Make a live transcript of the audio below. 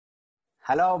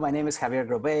Hello, my name is Xavier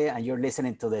Grobet, and you're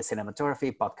listening to the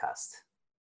Cinematography Podcast.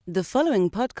 The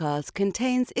following podcast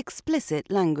contains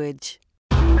explicit language.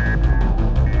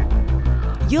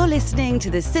 You're listening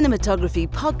to the Cinematography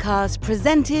Podcast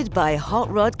presented by Hot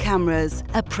Rod Cameras,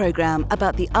 a program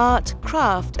about the art,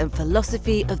 craft, and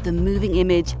philosophy of the moving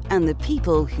image and the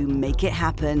people who make it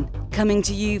happen. Coming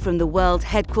to you from the world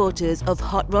headquarters of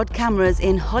Hot Rod Cameras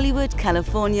in Hollywood,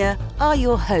 California, are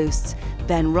your hosts,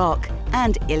 Ben Rock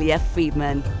and Ilya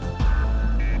Friedman.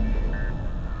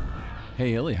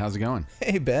 Hey, Illy, how's it going?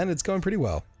 Hey, Ben, it's going pretty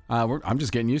well. I'm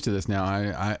just getting used to this now.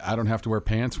 I don't have to wear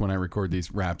pants when I record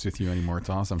these raps with you anymore. It's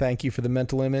awesome. Thank you for the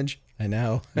mental image. I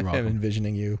now am welcome.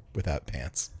 envisioning you without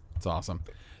pants. It's awesome.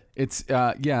 It's,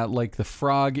 like the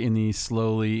frog in the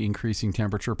slowly increasing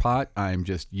temperature pot. I'm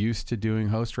just used to doing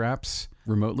host raps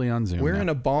remotely on Zoom. We're now. in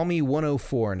a balmy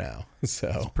 104 now,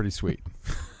 so. It's pretty sweet.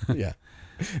 Yeah.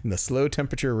 And the slow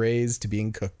temperature raised to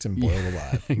being cooked and boiled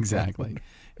alive. Exactly.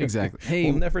 Hey,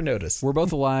 we'll never notice. We're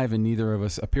both alive, and neither of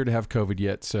us appear to have COVID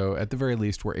yet. So at the very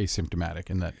least, we're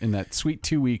asymptomatic in that sweet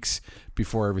 2 weeks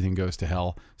before everything goes to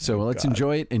hell. So let's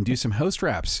enjoy it and do some host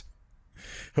raps.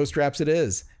 Host raps it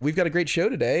is. We've got a great show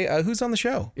today. Who's on the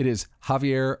show? It is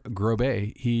Xavier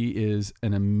Grobet. He is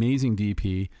an amazing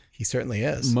DP. He certainly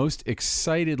is. Most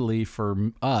excitedly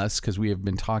for us, because we have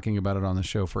been talking about it on the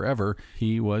show forever,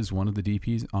 he was one of the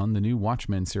DPs on the new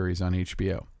Watchmen series on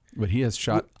HBO. But he has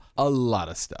shot a lot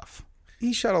of stuff.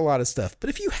 He shot a lot of stuff. But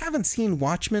if you haven't seen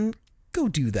Watchmen, go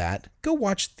do that. Go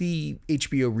watch the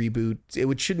HBO reboot.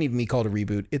 It shouldn't even be called a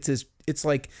reboot. It's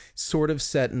like sort of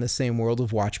set in the same world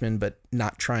of Watchmen, but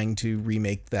not trying to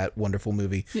remake that wonderful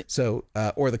movie. So,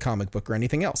 or the comic book or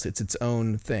anything else. It's its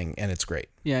own thing, and it's great.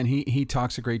 Yeah, and he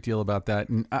talks a great deal about that.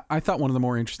 And I thought one of the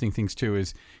more interesting things too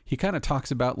is he kind of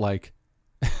talks about like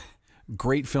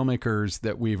great filmmakers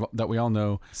that we all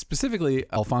know, specifically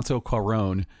Alfonso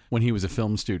Cuarón when he was a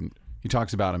film student. He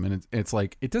talks about him, and it's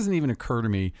like, it doesn't even occur to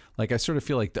me. Like, I sort of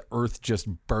feel like the earth just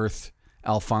birthed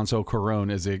Alfonso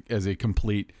Cuarón as a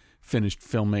complete finished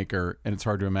filmmaker, and it's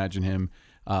hard to imagine him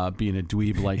being a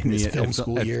dweeb like me at film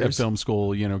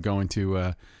school, going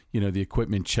to the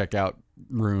equipment checkout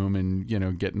room and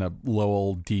getting a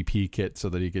Lowell DP kit so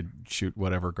that he could shoot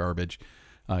whatever garbage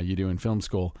you do in film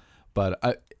school.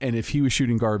 And if he was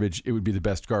shooting garbage, it would be the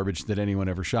best garbage that anyone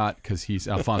ever shot, because he's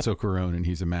Alfonso Cuarón and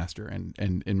he's a master.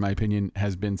 And in my opinion,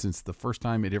 has been since the first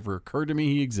time it ever occurred to me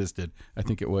he existed. I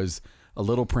think it was A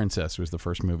Little Princess was the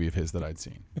first movie of his that I'd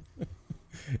seen.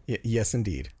 Yes,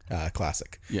 indeed.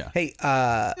 Classic. Yeah. Hey,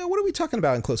 what are we talking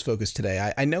about in Close Focus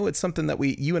today? I know it's something that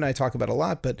you and I talk about a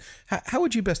lot, but how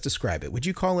would you best describe it? Would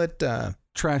you call it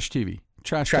trash TV?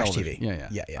 Trash TV.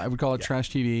 Yeah. I would call it trash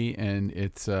TV, and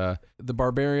it's the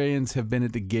barbarians have been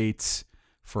at the gates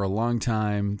for a long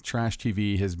time. Trash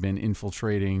TV has been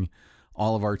infiltrating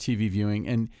all of our TV viewing,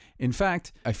 and in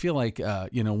fact, I feel like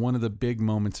one of the big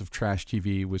moments of trash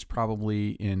TV was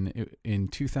probably in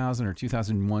 2000 or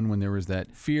 2001 when there was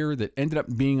that fear that ended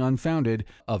up being unfounded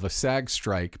of a SAG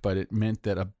strike, but it meant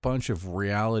that a bunch of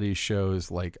reality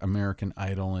shows like American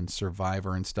Idol and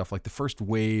Survivor and stuff, like the first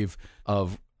wave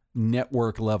of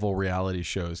network level reality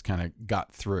shows, kind of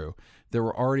got through. There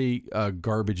were already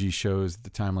garbagey shows at the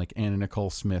time, like Anna Nicole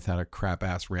Smith had a crap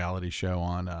ass reality show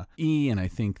on E, and I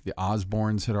think the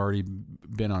Osbournes had already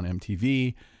been on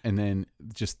MTV, and then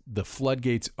just the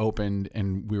floodgates opened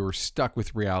and we were stuck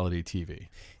with reality TV.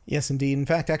 Yes, indeed. In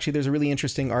fact, actually, there's a really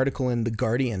interesting article in The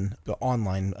Guardian, the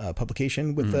online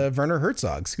publication, with Werner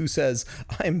Herzog, who says,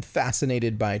 "I'm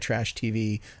fascinated by trash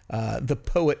TV. The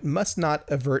poet must not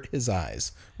avert his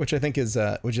eyes," which I think is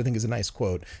a nice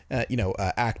quote.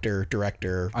 Actor,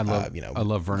 director. I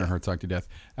love Werner Herzog to death.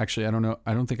 Actually,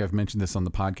 I don't think I've mentioned this on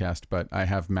the podcast, but I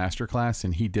have Masterclass,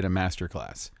 and he did a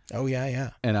Masterclass. Oh yeah.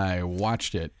 And I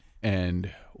watched it.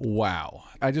 And wow,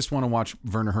 I just want to watch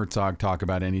Werner Herzog talk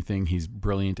about anything. He's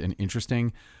brilliant and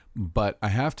interesting. But I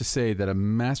have to say that a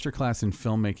masterclass in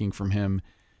filmmaking from him,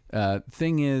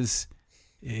 thing is,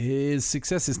 his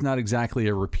success is not exactly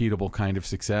a repeatable kind of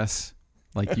success.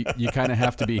 Like you kind of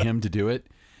have to be him to do it.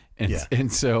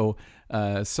 And so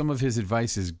some of his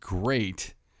advice is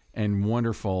great and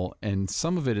wonderful. And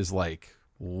some of it is like,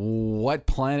 what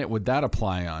planet would that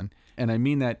apply on? And I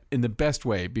mean that in the best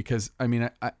way, because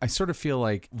I sort of feel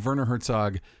like Werner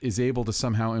Herzog is able to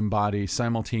somehow embody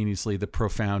simultaneously the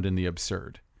profound and the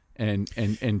absurd,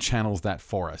 and channels that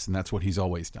for us. And that's what he's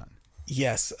always done.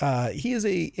 Yes, he is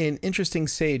an interesting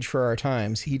sage for our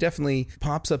times. He definitely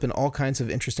pops up in all kinds of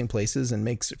interesting places and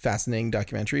makes fascinating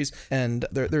documentaries. And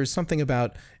there's something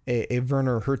about a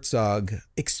Werner Herzog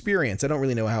experience, I don't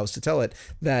really know how else to tell it,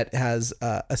 that has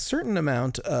a certain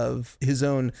amount of his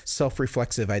own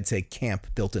self-reflexive, I'd say, camp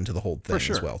built into the whole thing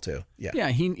as well, too. Yeah,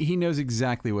 he knows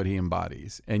exactly what he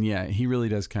embodies. And yeah, he really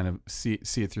does kind of see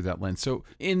it through that lens. So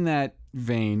in that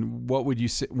vein, what would you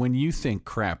say, when you think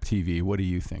crap TV, what do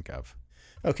you think of?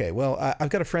 Okay, well, I've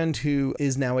got a friend who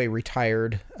is now a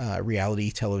retired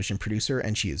reality television producer,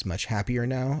 and she is much happier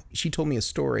now. She told me a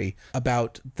story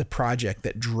about the project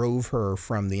that drove her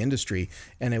from the industry,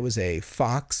 and it was a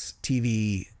Fox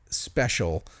TV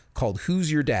special called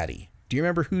Who's Your Daddy? Do you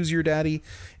remember Who's Your Daddy?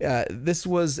 This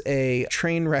was a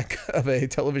train wreck of a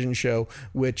television show,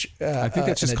 which... I think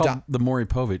that's just called The Maury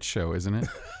Povich Show, isn't it?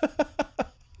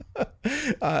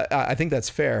 I think that's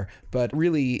fair, but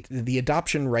really the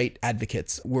adoption right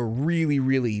advocates were really,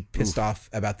 really pissed off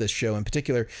about this show in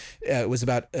particular. It was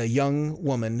about a young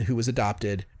woman who was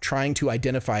adopted trying to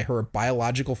identify her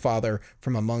biological father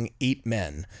from among 8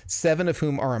 men, 7 of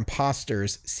whom are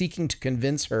imposters seeking to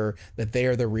convince her that they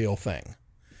are the real thing.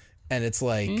 And it's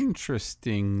like...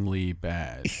 Interestingly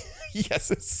bad.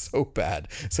 Yes, it's so bad.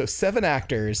 So 7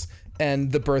 actors...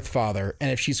 and the birth father, and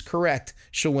if she's correct,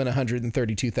 she'll win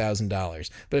 $132,000.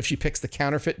 But if she picks the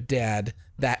counterfeit dad,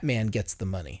 that man gets the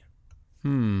money.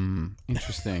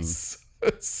 Interesting. It's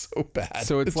so bad.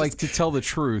 So it's like just, to tell the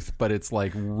truth, but it's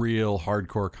like real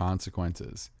hardcore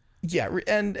consequences. Yeah,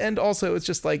 and also it's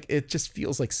just like, it just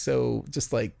feels like so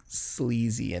just like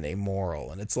sleazy and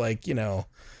amoral, and it's like, you know,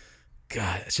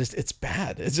 God, it's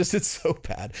bad. It's so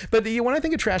bad. But when I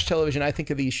think of trash television, I think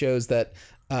of these shows that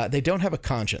they don't have a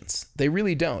conscience. They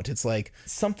really don't. It's like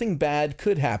something bad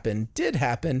could happen, did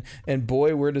happen, and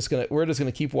boy, we're just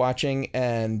gonna keep watching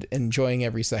and enjoying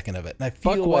every second of it. And I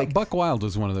feel like Buck Wild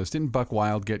was one of those. Didn't Buck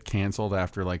Wild get canceled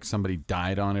after like somebody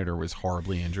died on it or was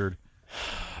horribly injured?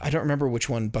 I don't remember which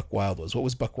one Buck Wild was. What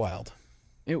was Buck Wild?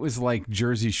 It was like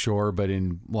Jersey Shore, but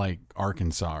in like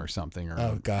Arkansas or something, or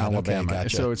Alabama. Okay,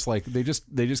 gotcha. So it's like they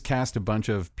just cast a bunch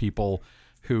of people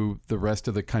who the rest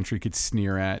of the country could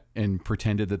sneer at and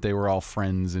pretended that they were all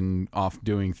friends and off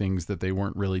doing things that they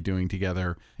weren't really doing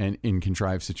together and in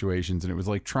contrived situations. And it was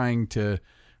like trying to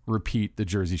repeat the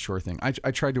Jersey Shore thing. I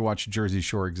tried to watch Jersey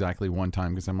Shore exactly one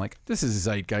time because I'm like, this is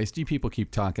zeitgeist. You people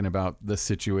keep talking about the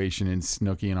situation in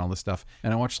Snooki and all this stuff.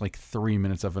 And I watched like 3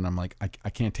 minutes of it and I'm like, I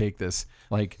can't take this.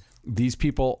 Like, these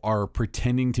people are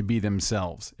pretending to be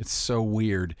themselves. It's so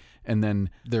weird. And then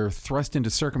they're thrust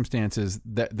into circumstances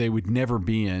that they would never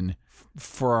be in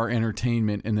for our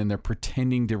entertainment. And then they're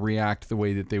pretending to react the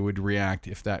way that they would react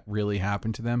if that really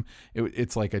happened to them.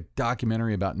 It's like a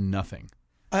documentary about nothing.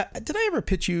 Did I ever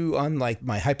pitch you on like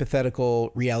my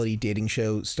hypothetical reality dating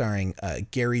show starring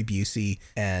Gary Busey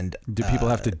and... Do people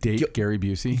have to date Gary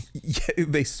Busey? Yeah,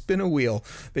 they spin a wheel.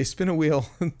 They spin a wheel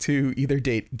to either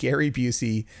date Gary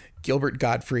Busey, Gilbert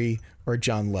Gottfried, or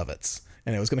John Lovitz.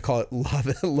 And I was going to call it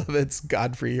Lovitz,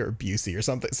 Godfrey, or Busey or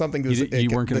something. You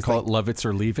weren't going to call it Lovitz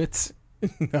or Leavitz?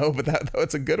 No, but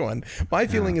that's a good one. My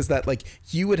feeling is that like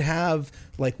you would have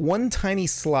like one tiny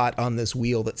slot on this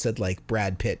wheel that said like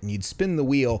Brad Pitt, and you'd spin the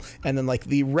wheel, and then like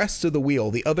the rest of the wheel,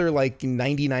 the other like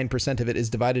 99% of it is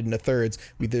divided into thirds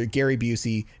with either Gary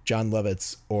Busey, John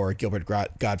Lovitz, or Gilbert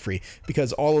Gottfried,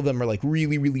 because all of them are like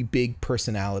really, really big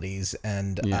personalities.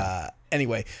 And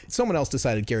anyway, someone else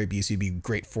decided Gary Busey would be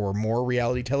great for more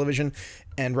reality television,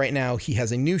 and right now he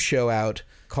has a new show out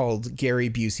called Gary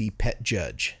Busey Pet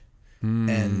Judge.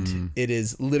 And it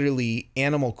is literally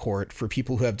animal court for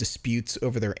people who have disputes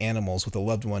over their animals with a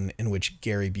loved one, in which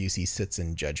Gary Busey sits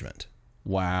in judgment.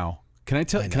 Wow. Can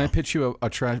I pitch you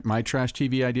my trash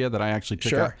TV idea that I actually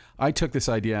took out? I took this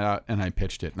idea out and I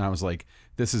pitched it, and I was like,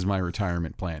 this is my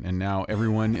retirement plan. And now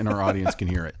everyone in our audience can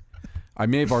hear it. I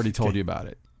may have already told you about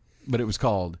it, but it was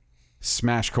called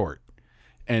Smash Court.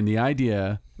 And the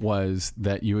idea was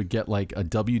that you would get like a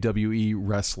WWE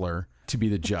wrestler to be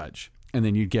the judge. And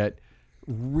then you'd get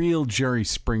real Jerry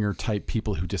Springer type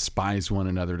people who despise one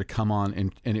another to come on,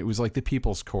 and it was like the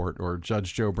People's Court or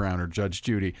Judge Joe Brown or Judge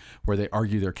Judy, where they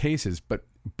argue their cases,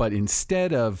 but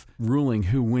instead of ruling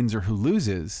who wins or who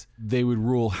loses, they would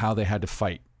rule how they had to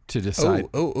fight to decide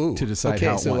to decide okay,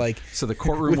 how it won. So the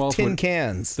courtroom walls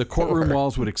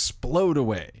cans would explode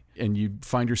away, and you'd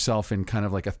find yourself in kind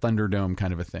of like a Thunderdome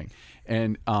kind of a thing.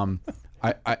 And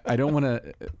I don't want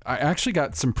to. I actually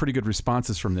got some pretty good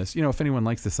responses from this. You know, if anyone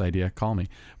likes this idea, call me.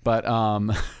 But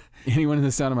anyone in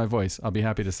the sound of my voice, I'll be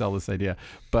happy to sell this idea.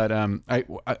 But I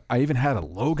even had a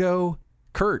logo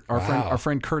Kurt, our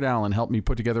friend Kurt Allen helped me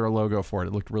put together a logo for it.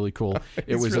 It looked really cool.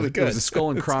 It was really good. It was a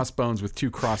skull and crossbones with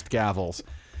 2 crossed gavels.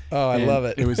 Oh, I love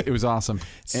it. It was awesome.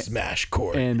 Smash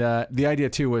court. And the idea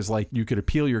too was like you could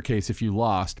appeal your case if you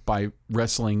lost by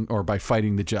wrestling or by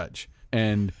fighting the judge.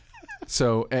 And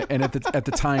so, and at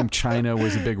the time, China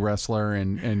was a big wrestler,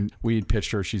 and we had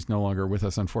pitched her. She's no longer with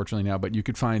us, unfortunately, now. But you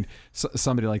could find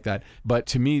somebody like that. But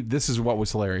to me, this is what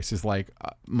was hilarious. Is like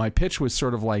my pitch was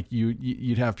sort of like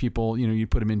you'd have people, you'd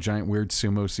put them in giant weird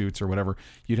sumo suits or whatever.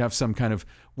 You'd have some kind of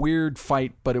weird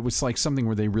fight, but it was like something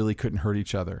where they really couldn't hurt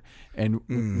each other.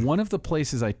 And one of the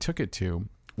places I took it to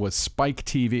was Spike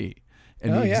TV.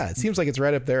 And it seems like it's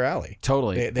right up their alley.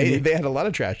 Totally. They had a lot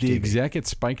of trash TV. The exec at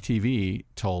Spike TV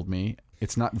told me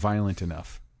it's not violent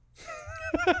enough.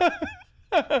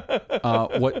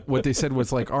 What they said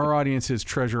was like, our audiences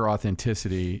treasure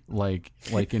authenticity, like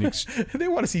they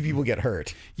want to see people get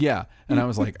hurt. Yeah. And I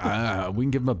was like, we can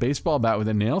give them a baseball bat with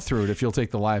a nail through it if you'll take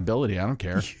the liability. I don't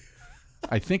care.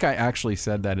 I think I actually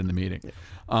said that in the meeting.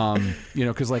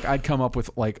 Because like I'd come up with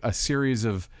like a series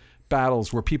of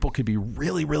battles where people could be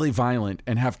really, really violent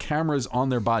and have cameras on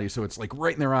their body, so it's like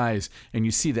right in their eyes, and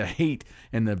you see the hate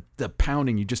and the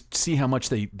pounding. You just see how much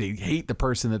they hate the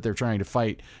person that they're trying to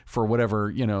fight for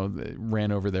whatever,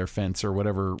 ran over their fence or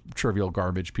whatever trivial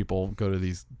garbage people go to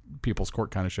these people's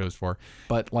court kind of shows for.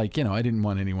 But like, I didn't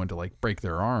want anyone to like break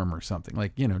their arm or something.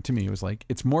 Like, to me it was like,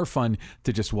 it's more fun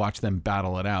to just watch them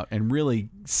battle it out and really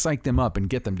psych them up and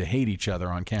get them to hate each other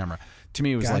on camera. To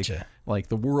me it was like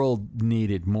the world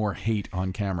needed more hate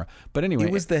on camera. But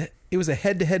anyway, it was a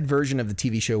head-to-head version of the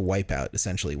TV show Wipeout,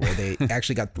 essentially, where they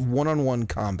actually got one-on-one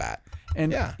combat.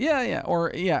 And I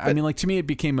mean, like, to me it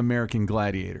became American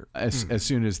Gladiator as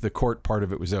soon as the court part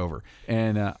of it was over.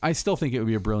 And I still think it would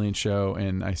be a brilliant show,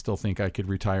 and I still think I could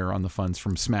retire on the funds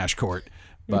from Smash Court.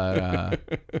 But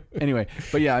anyway,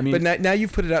 but yeah, I mean, but now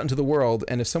you've put it out into the world,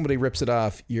 and if somebody rips it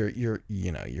off, you're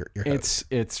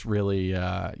it's really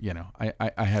I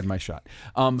had my shot.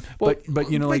 But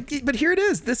here it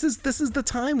is. This is the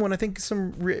time when I think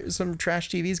some trash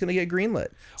TV is going to get greenlit.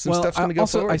 Stuff's going to go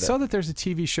forward. I saw that there's a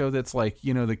TV show that's like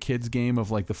the kids game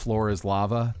of like the floor is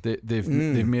lava. They've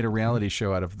made a reality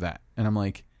show out of that, and I'm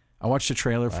like, I watched a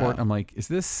trailer for it. I'm like, is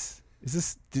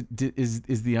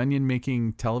the Onion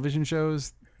making television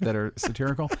shows that are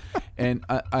satirical? And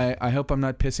I hope I'm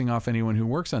not pissing off anyone who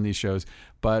works on these shows,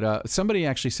 but somebody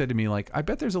actually said to me, like, I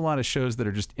bet there's a lot of shows that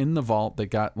are just in the vault that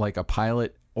got like a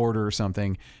pilot order or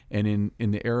something, and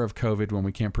in the era of COVID when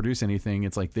we can't produce anything,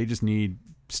 it's like they just need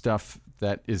stuff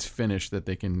that is finished that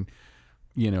they can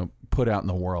put out in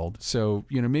the world. So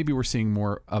maybe we're seeing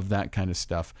more of that kind of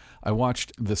stuff. I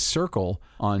watched The Circle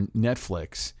on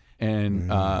Netflix,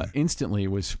 and instantly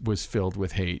was filled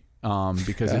with hate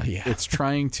because it's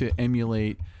trying to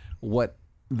emulate what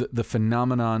the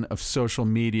phenomenon of social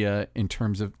media in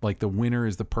terms of like the winner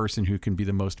is the person who can be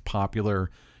the most popular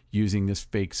using this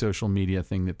fake social media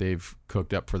thing that they've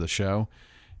cooked up for the show.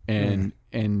 And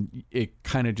it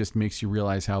kind of just makes you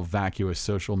realize how vacuous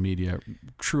social media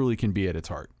truly can be at its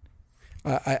heart.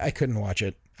 I couldn't watch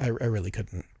it. I really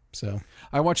couldn't. So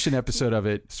I watched an episode of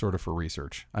it sort of for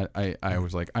research. I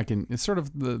was like, it's sort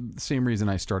of the same reason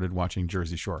I started watching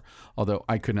Jersey Shore, although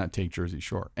I could not take Jersey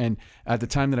Shore. And at the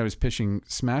time that I was pitching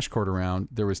Smash Court around,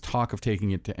 there was talk of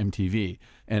taking it to MTV.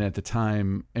 And at the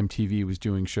time, MTV was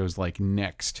doing shows like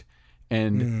Next.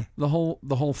 And the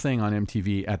whole thing on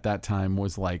MTV at that time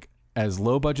was like as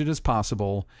low budget as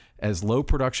possible, as low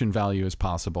production value as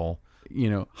possible,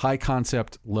 high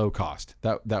concept, low cost.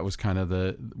 That was kind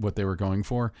of what they were going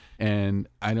for. And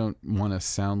I don't want to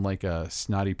sound like a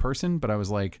snotty person, but I was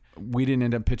like, we didn't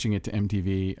end up pitching it to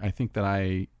MTV. I think that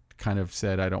I kind of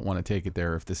said I don't want to take it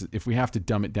there if we have to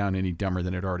dumb it down any dumber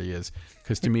than it already is.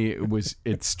 Because to me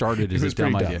it started as a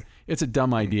dumb idea. Dumb. It's a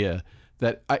dumb idea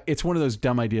it's one of those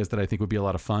dumb ideas that I think would be a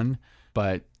lot of fun.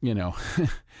 But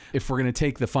if we're gonna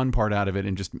take the fun part out of it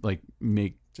and just like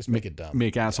make it dumb,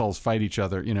 make assholes fight each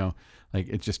other, like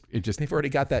it just they've already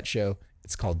got that show.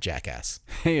 It's called Jackass.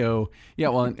 Heyo, yeah.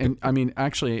 Well, and I mean,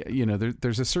 actually,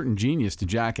 there's a certain genius to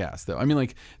Jackass, though. I mean,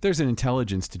 like there's an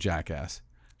intelligence to Jackass.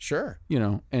 Sure.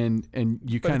 And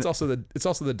you kind of. It's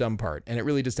also the dumb part, and it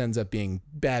really just ends up being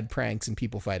bad pranks and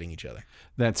people fighting each other.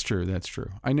 That's true.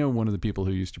 I know one of the people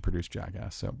who used to produce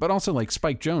Jackass. So, but also like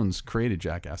Spike Jonze created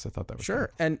Jackass. I thought that was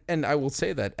sure. Cool. And I will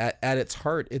say that at its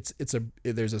heart,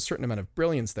 there's a certain amount of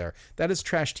brilliance there. That is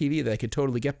trash TV that I could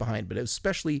totally get behind, but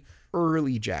especially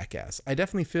early Jackass. I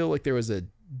definitely feel like there was a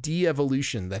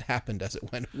de-evolution that happened as it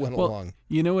went along.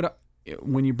 You know what?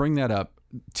 When you bring that up,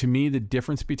 to me, the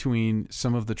difference between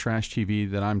some of the trash TV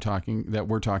that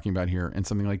we're talking about here and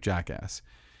something like Jackass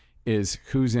is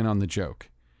who's in on the joke.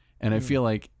 And I feel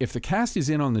like if the cast is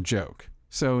in on the joke,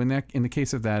 so in the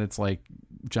case of that, it's like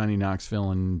Johnny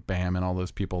Knoxville and Bam and all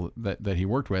those people that he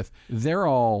worked with, they're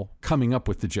all coming up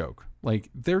with the joke. Like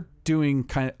they're doing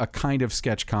a kind of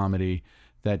sketch comedy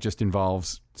that just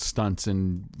involves stunts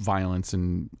and violence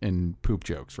and poop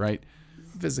jokes, right?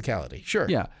 Physicality, sure.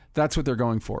 Yeah, that's what they're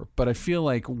going for. But I feel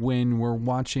like when we're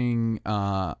watching,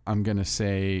 I'm going to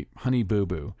say Honey Boo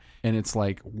Boo, and it's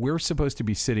like we're supposed to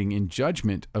be sitting in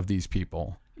judgment of these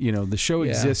people. You know, the show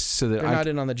exists so that they're not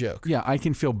in on the joke. Yeah, I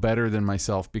can feel better than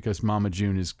myself because Mama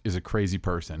June is a crazy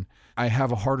person. I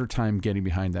have a harder time getting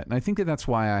behind that. And I think that's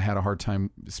why I had a hard time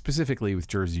specifically with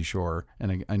Jersey Shore.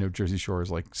 And I know Jersey Shore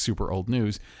is like super old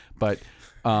news, but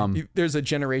there's a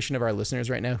generation of our listeners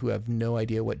right now who have no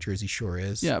idea what Jersey Shore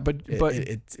is. Yeah, but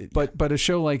a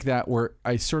show like that where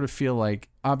I sort of feel like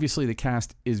obviously the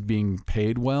cast is being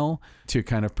paid well to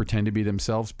kind of pretend to be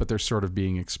themselves, but they're sort of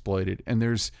being exploited. And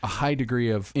there's a high degree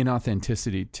of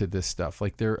inauthenticity to this stuff.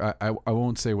 Like I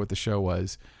won't say what the show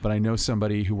was, but I know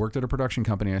somebody who worked at a production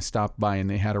company. I stopped by and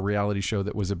they had a reality show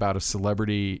that was about a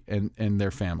celebrity and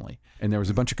their family. And there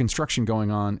was a bunch of construction going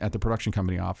on at the production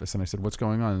company office. And I said, what's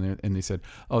going on? And they said,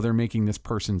 oh, they're making this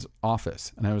person's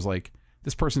office. And I was like,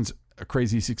 this person's a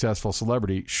crazy successful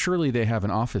celebrity. Surely they have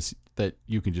an office that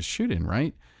you can just shoot in,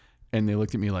 right? And they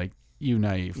looked at me like, you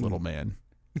naive little man.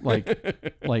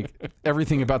 Like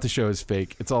everything about the show is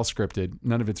fake. It's all scripted.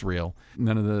 None of it's real.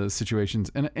 None of the situations.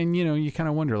 And you know, you kind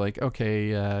of wonder like,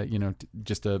 okay,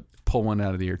 just to pull one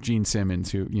out of the air, Gene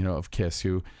Simmons, who, of Kiss,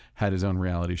 who had his own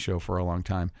reality show for a long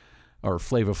time, or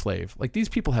Flava Flav. Like these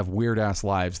people have weird ass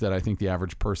lives that I think the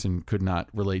average person could not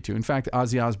relate to. In fact,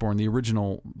 Ozzy Osbourne, the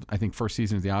original, I think first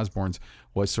season of the Osbournes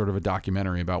was sort of a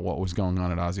documentary about what was going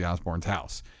on at Ozzy Osbourne's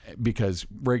house, because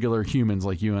regular humans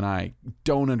like you and I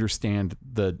don't understand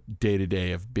the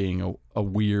day-to-day of being a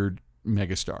weird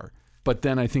megastar. But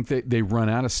then I think they run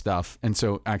out of stuff. And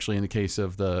so actually in the case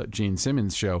of the Gene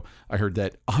Simmons show, I heard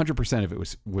that 100% of it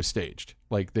was staged.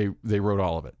 Like they wrote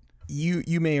all of it.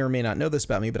 You may or may not know this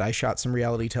about me, but I shot some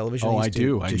reality television. Oh, I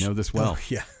do. I know this well. Oh,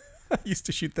 yeah. I used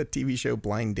to shoot that TV show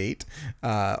Blind Date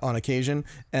on occasion.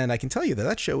 And I can tell you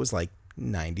that show was like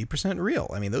 90% real.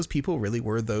 I mean, those people really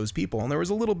were those people. And there was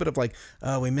a little bit of like,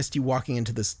 oh, we missed you walking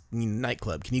into this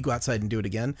nightclub. Can you go outside and do it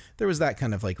again? There was that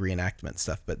kind of like reenactment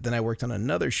stuff. But then I worked on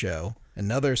another show,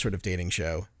 another sort of dating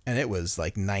show, and it was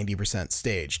like 90%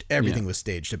 staged. Everything was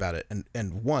staged about it.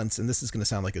 And once, and this is going to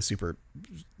sound like a super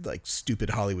like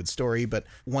stupid Hollywood story, but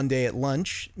one day at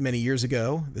lunch many years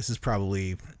ago, this is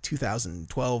probably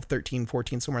 2012, 13,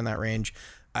 14, somewhere in that range,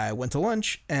 I went to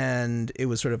lunch and it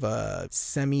was sort of a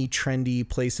semi-trendy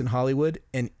place in Hollywood,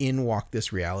 and in walked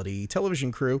this reality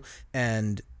television crew,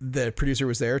 and the producer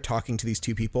was there talking to these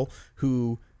two people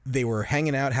who they were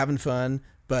hanging out, having fun,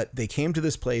 but they came to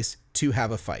this place to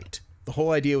have a fight. The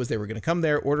whole idea was they were going to come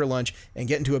there, order lunch, and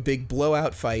get into a big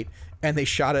blowout fight, and they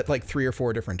shot it like 3 or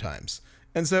 4 different times.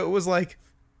 And so it was like,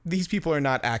 these people are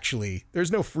not actually,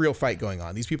 there's no real fight going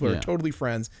on. These people are totally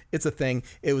friends. It's a thing.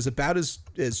 It was about as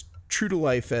true to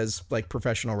life as like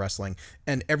professional wrestling,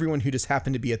 and everyone who just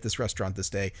happened to be at this restaurant this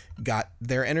day got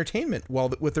their entertainment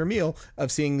with their meal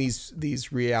of seeing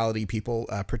these reality people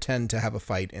pretend to have a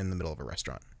fight in the middle of a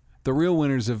restaurant. The real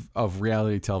winners of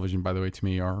reality television, by the way, to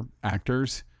me, are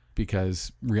actors,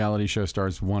 because reality show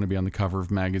stars want to be on the cover of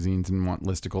magazines and want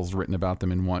listicles written about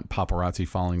them and want paparazzi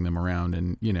following them around,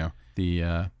 and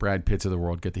the Brad Pitts of the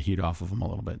world get the heat off of them a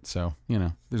little bit. So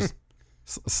there's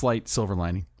a slight silver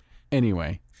lining.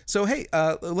 Anyway. So, hey,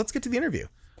 let's get to the interview.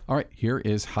 All right. Here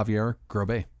is Xavier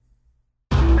Grobet.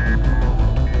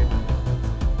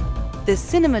 The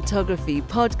Cinematography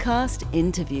Podcast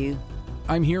Interview.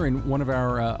 I'm here in one of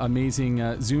our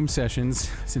amazing Zoom sessions,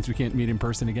 since we can't meet in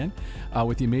person again,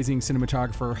 with the amazing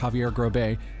cinematographer Xavier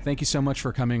Grobet. Thank you so much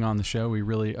for coming on the show. We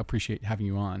really appreciate having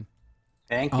you on.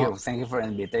 Thank you. Thank you for the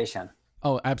invitation.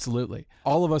 Oh, absolutely.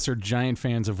 All of us are giant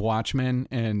fans of Watchmen,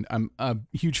 and I'm a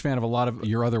huge fan of a lot of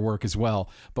your other work as well.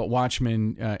 But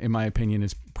Watchmen, in my opinion,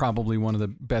 is probably one of the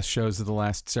best shows of the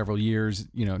last several years,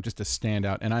 just a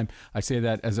standout. And I say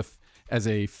that as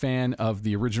a fan of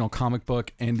the original comic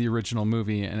book and the original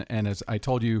movie. And as I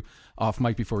told you off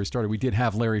mic before we started, we did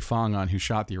have Larry Fong on, who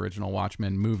shot the original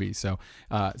Watchmen movie. So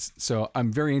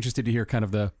I'm very interested to hear kind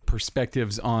of the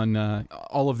perspectives on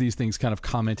all of these things, kind of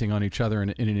commenting on each other in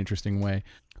an interesting way.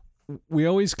 We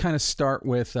always kind of start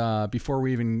with, before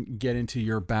we even get into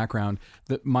your background,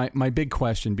 my big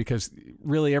question, because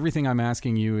really everything I'm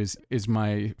asking you is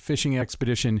my fishing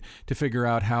expedition to figure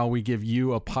out how we give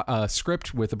you a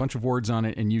script with a bunch of words on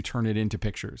it and you turn it into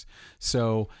pictures.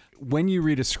 So when you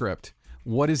read a script,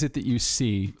 what is it that you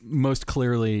see most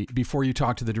clearly before you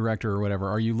talk to the director or whatever?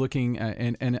 Are you looking at,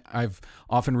 and I've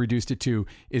often reduced it to,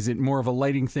 is it more of a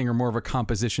lighting thing or more of a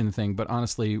composition thing? But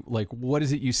honestly, like, what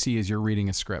is it you see as you're reading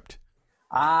a script?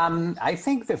 I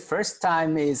think the first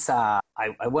time is I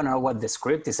want to know what the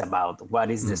script is about. What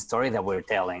is the story that we're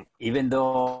telling? Even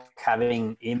though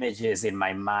having images in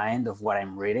my mind of what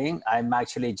I'm reading, I'm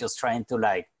actually just trying to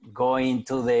like go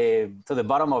into the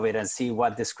bottom of it and see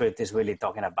what the script is really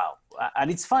talking about. And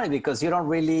it's funny because you don't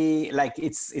really like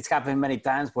it's happened many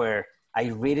times where I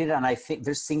read it and I think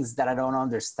there's things that I don't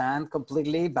understand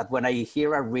completely, but when I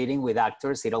hear a reading with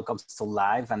actors, it all comes to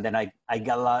life, and then I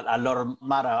get a lot of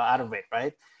matter out of it,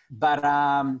 right? But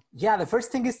the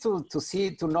first thing is to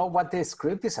know what the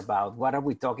script is about. What are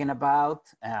we talking about?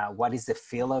 What is the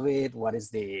feel of it? What is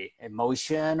the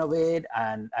emotion of it?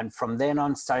 And from then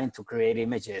on, starting to create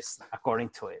images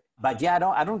according to it. But yeah,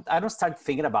 I don't start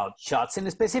thinking about shots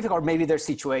in specific, or maybe there's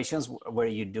situations where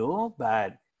you do,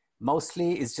 but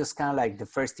mostly it's just kind of like the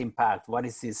first impact. What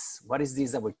is this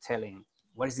that we're telling?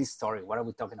 What is this story? What are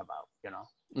we talking about? You know?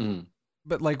 Mm.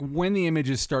 But like when the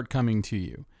images start coming to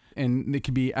you, and it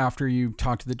could be after you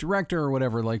talk to the director or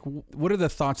whatever, like what are the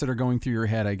thoughts that are going through your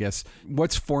head, I guess?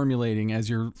 What's formulating as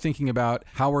you're thinking about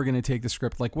how we're going to take the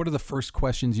script? Like what are the first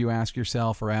questions you ask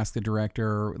yourself or ask the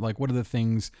director? Like what are the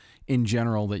things in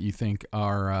general that you think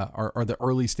are the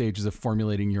early stages of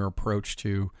formulating your approach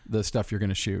to the stuff you're going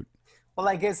to shoot? Well,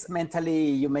 I guess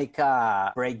mentally you make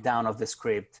a breakdown of the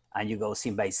script and you go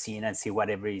scene by scene and see what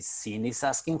every scene is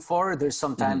asking for. There's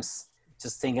sometimes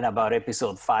just thinking about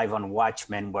episode 5 on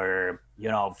Watchmen where, you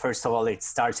know, first of all, it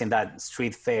starts in that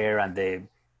street fair and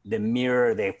the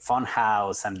mirror, the fun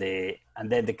house, and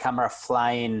then the camera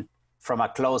flying from a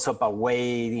close-up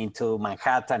away into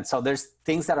Manhattan. So there's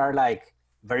things that are like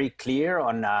very clear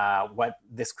on what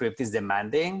the script is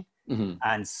demanding. Mm-hmm.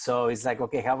 And so it's like,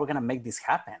 okay, how are we going to make this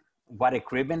happen? What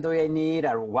equipment do I need,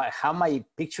 or how am I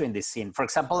picturing this scene? For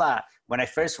example, when I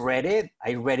first read it,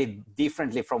 I read it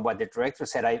differently from what the director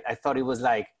said. I thought it was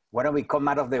like, why don't we come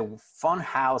out of the fun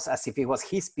house as if it was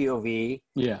his POV?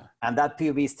 Yeah. And that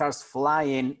POV starts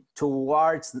flying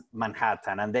towards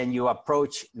Manhattan, and then you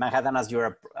approach Manhattan as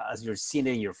you're seeing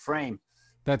it in your frame.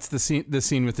 That's the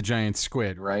scene with the giant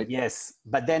squid, right? Yes.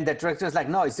 But then the director is like,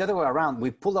 no, it's the other way around.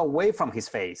 We pull away from his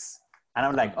face. And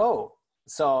I'm like, oh.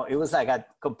 So it was like a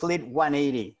complete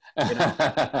 180. You know?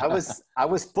 I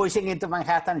was pushing into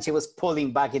Manhattan, and she was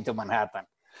pulling back into Manhattan.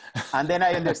 And then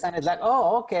I understand it's like,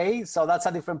 oh, okay. So that's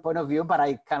a different point of view, but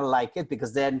I kind of like it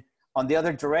because then on the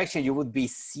other direction, you would be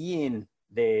seeing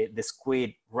the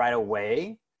squid right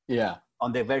away. Yeah.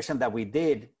 On the version that we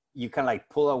did, you can like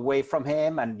pull away from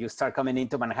him and you start coming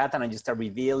into Manhattan and you start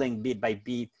revealing bit by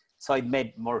bit. So it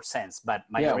made more sense. But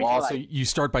also you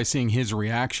start by seeing his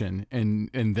reaction and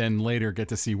then later get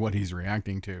to see what he's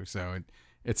reacting to. So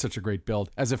it's such a great build.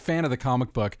 As a fan of the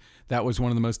comic book, that was one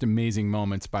of the most amazing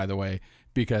moments, by the way,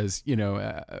 because, you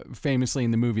know, famously in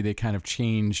the movie, they kind of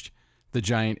changed the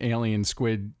giant alien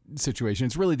squid situation.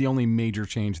 It's really the only major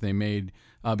change they made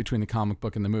between the comic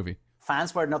book and the movie.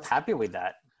 Fans were not happy with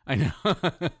that. I know.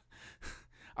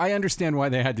 I understand why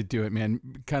they had to do it, man.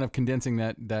 Kind of condensing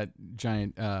that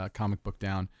giant comic book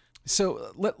down.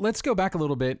 So let's go back a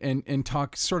little bit and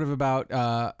talk sort of about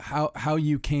how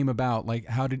you came about. Like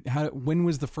when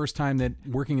was the first time that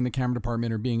working in the camera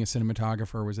department or being a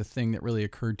cinematographer was a thing that really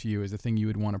occurred to you as a thing you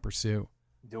would want to pursue?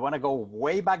 Do you want to go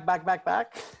way back?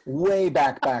 Way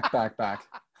back. Okay.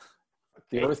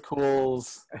 The earth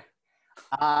cools.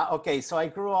 Okay, so I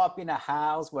grew up in a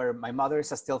house where my mother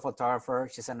is a still photographer.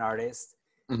 She's an artist.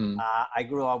 Mm-hmm. I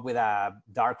grew up with a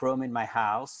dark room in my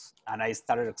house, and I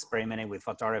started experimenting with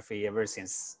photography ever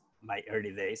since my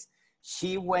early days.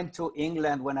 She went to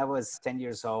England when I was 10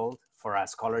 years old for a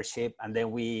scholarship, and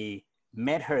then we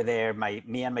met her there,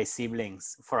 me and my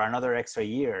siblings, for another extra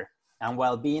year. And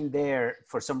while being there,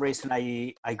 for some reason,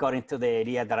 I got into the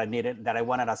idea that I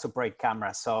wanted a Super 8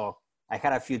 camera. So I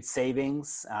had a few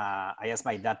savings. I asked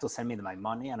my dad to send me my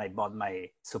money, and I bought my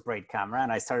Super 8 camera,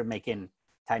 and I started making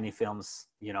tiny films,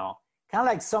 you know, kind of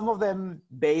like some of them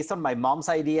based on my mom's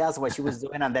ideas, what she was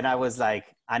doing. And then I was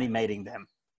like animating them,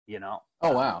 you know.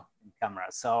 Oh, wow. Camera.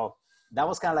 So that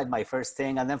was kind of like my first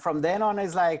thing. And then from then on,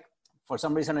 it's like, for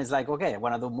some reason, it's like, okay, I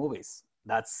want to do movies.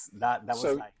 That was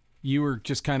like. You were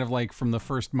just kind of like from the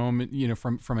first moment, you know,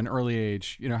 from an early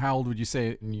age, you know, how old would you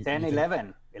say? 10,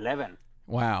 11.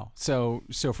 Wow. So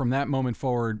from that moment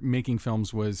forward, making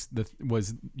films was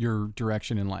your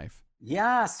direction in life.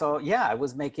 Yeah. So yeah, I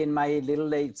was making my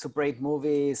little Super 8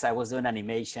 movies. I was doing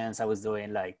animations. I was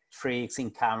doing like tricks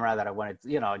in camera that I wanted to,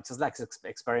 you know, just like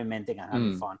experimenting and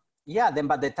having fun. Yeah, then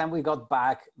by the time we got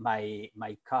back, my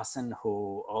cousin,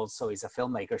 who also is a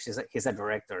filmmaker, he's a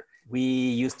director. We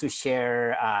used to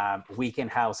share weekend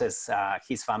houses,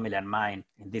 his family and mine,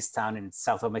 in this town in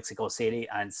south of Mexico City.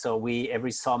 And so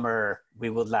every summer we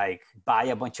would like buy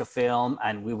a bunch of film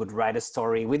and we would write a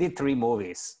story. We did 3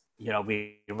 movies. You know,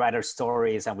 we write our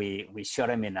stories and we shot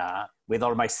them in with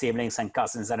all my siblings and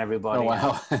cousins and everybody. Oh,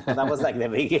 wow. And that was like the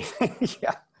beginning.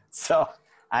 Yeah. So.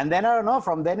 And then I don't know.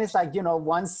 From then it's like, you know,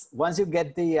 once you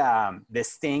get the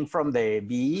sting from the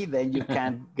bee, then you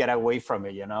can't get away from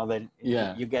it. You know, then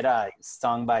you get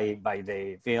stung by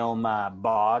the film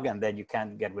bug, and then you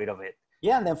can't get rid of it.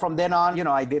 Yeah, and then from then on, you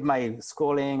know, I did my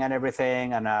schooling and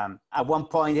everything. And at one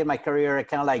point in my career, I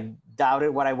kind of like doubted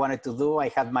what I wanted to do. I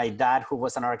had my dad, who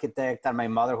was an architect, and my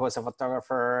mother, who was a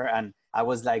photographer, and I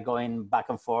was like going back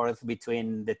and forth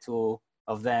between the two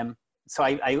of them. So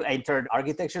I entered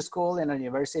architecture school in a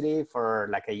university for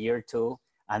like a year or two.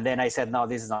 And then I said, no,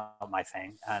 this is not my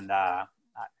thing. And I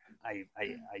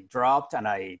dropped and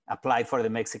I applied for the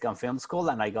Mexican Film School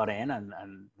and I got in and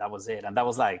that was it. And that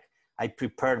was like, I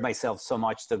prepared myself so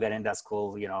much to get in that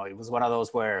school. You know, it was one of those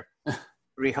where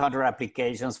 300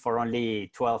 applications for only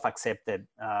 12 accepted.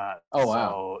 Oh, wow.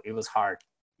 So it was hard.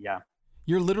 Yeah.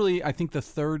 You're literally, I think, the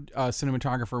third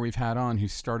cinematographer we've had on who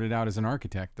started out as an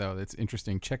architect, though. That's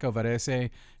interesting. Checo Varese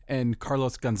and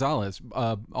Carlos Gonzalez,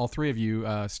 all 3 of you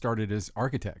started as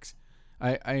architects.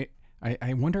 I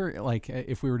wonder, like,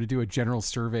 if we were to do a general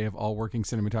survey of all working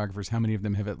cinematographers, how many of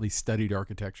them have at least studied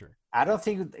architecture? I don't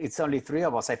think it's only 3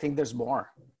 of us. I think there's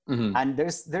more. Mm-hmm. And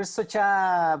there's such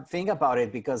a thing about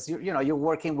it because you're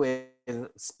working with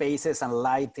spaces and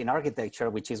light in architecture,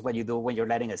 which is what you do when you're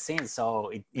lighting a scene.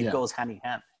 So it goes hand in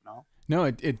hand, you know? No,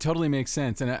 it totally makes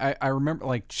sense. And I remember,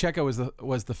 like, Checo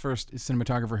was the first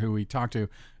cinematographer who we talked to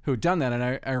who had done that.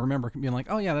 And I remember being like,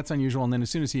 oh yeah, that's unusual. And then as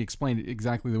soon as he explained it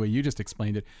exactly the way you just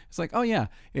explained it, it's like, oh yeah,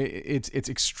 it's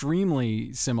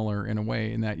extremely similar in a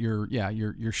way in that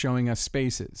you're showing us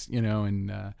spaces, you know,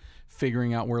 and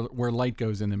figuring out where light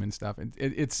goes in them and stuff.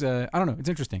 It's I don't know, it's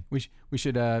interesting. We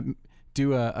should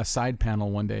do a side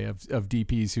panel one day of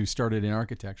DPs who started in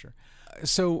architecture.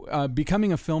 So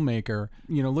becoming a filmmaker,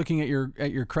 you know, looking at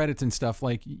your credits and stuff,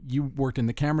 like you worked in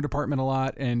the camera department a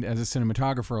lot and as a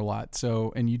cinematographer a lot.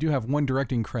 So, and you do have one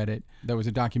directing credit that was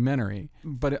a documentary,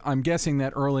 but I'm guessing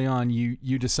that early on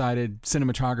you decided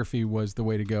cinematography was the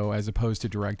way to go as opposed to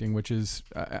directing, which is,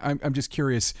 I'm just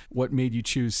curious what made you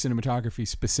choose cinematography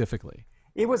specifically.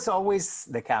 It was always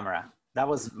the camera. That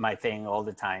was my thing all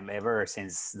the time, ever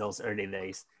since those early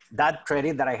days. That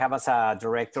credit that I have as a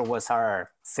director was our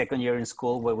second year in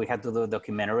school where we had to do a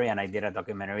documentary, and I did a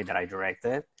documentary that I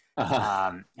directed.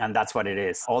 Uh-huh. And that's what it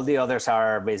is. All the others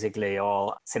are basically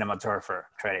all cinematographer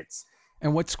credits.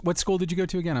 And what school did you go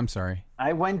to again? I'm sorry.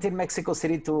 I went in Mexico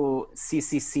City to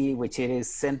CCC, which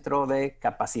is Centro de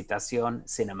Capacitación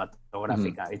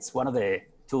Cinematográfica. Mm-hmm. It's one of the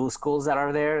 2 schools that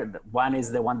are there. One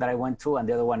is the one that I went to, and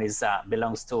the other one is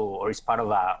belongs to or is part of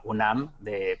UNAM,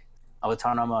 the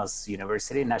Autonomous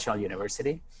University, National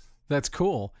University. That's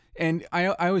cool. And I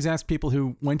always ask people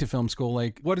who went to film school,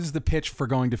 like, what is the pitch for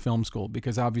going to film school?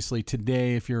 Because obviously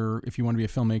today, if you want to be a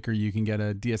filmmaker, you can get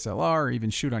a DSLR or even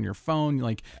shoot on your phone.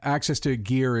 Like, access to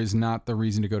gear is not the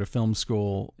reason to go to film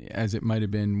school as it might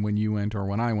have been when you went or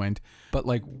when I went. But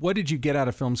like, what did you get out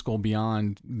of film school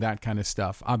beyond that kind of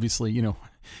stuff? Obviously, you know,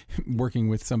 working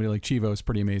with somebody like Chivo is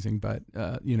pretty amazing, but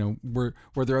you know, were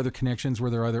there other connections? Were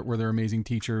there amazing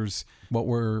teachers? What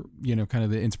were, you know, kind of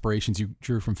the inspirations you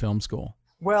drew from film school?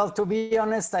 Well, to be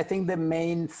honest, I think the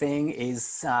main thing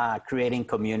is creating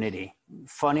community.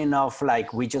 Funny enough,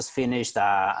 like we just finished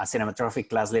a cinematography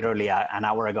class literally an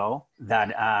hour ago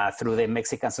that through the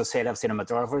Mexican Society of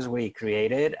Cinematographers we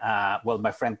created. Well,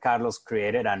 my friend Carlos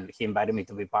created, and he invited me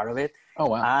to be part of it. Oh,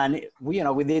 wow. And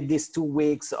we did these 2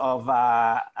 weeks of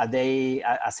a day,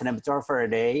 a cinematographer a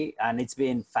day, and it's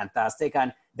been fantastic.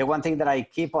 And the one thing that I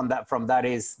keep from that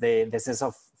is the sense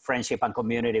of friendship and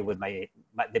community with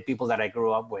the people that I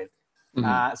grew up with.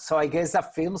 Mm-hmm. So I guess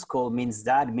that film school means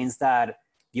that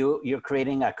you're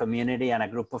creating a community and a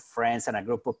group of friends and a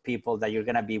group of people that you're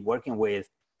going to be working with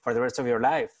for the rest of your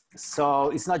life. So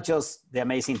it's not just the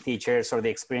amazing teachers or the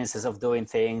experiences of doing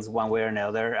things one way or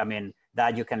another. I mean,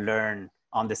 that you can learn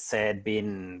on the set,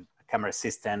 being a camera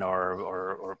assistant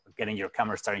or getting your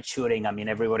camera starting shooting. I mean,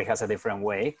 everybody has a different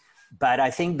way. But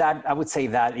I think that I would say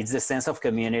that it's the sense of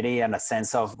community and a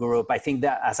sense of group. I think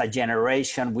that as a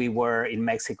generation, we were in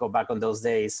Mexico back on those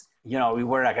days, you know, we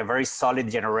were like a very solid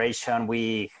generation.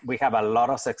 We have a lot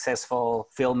of successful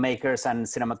filmmakers and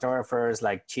cinematographers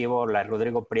like Chivo, like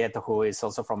Rodrigo Prieto, who is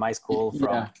also from my school,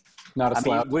 Not a I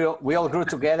slouch. mean, we all grew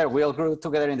together. We all grew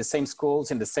together in the same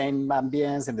schools, in the same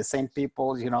ambience, in the same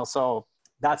people, so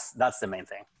that's the main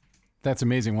thing. That's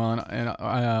amazing. Well, and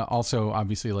also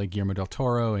obviously like Guillermo del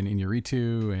Toro and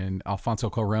Iñárritu and Alfonso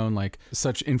Cuarón, like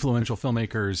such influential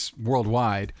filmmakers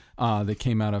worldwide that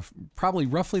came out of probably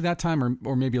roughly that time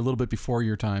or maybe a little bit before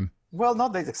your time. Well, no,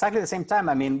 that's exactly the same time.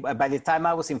 I mean, by the time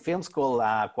I was in film school,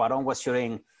 Cuarón was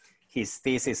shooting his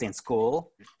thesis in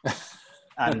school.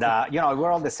 And,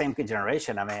 we're all the same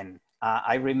generation. I mean,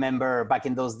 I remember back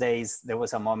in those days, there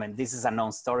was a moment, this is a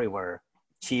known story where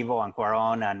Chivo and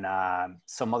Cuarón and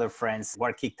some other friends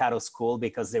were kicked out of school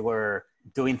because they were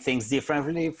doing things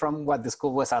differently from what the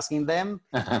school was asking them.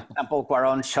 For example,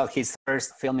 Cuarón shot his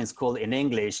first film in school in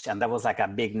English, and that was like a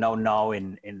big no-no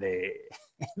in the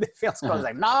film school. It's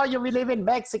like, no, you live in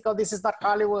Mexico. This is not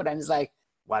Hollywood. And it's like,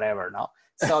 whatever, no?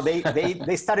 So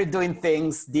they started doing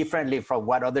things differently from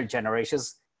what other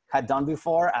generations had done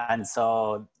before. And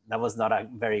so that was not a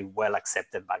very well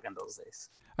accepted back in those days.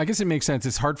 I guess it makes sense.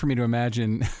 It's hard for me to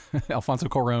imagine Alfonso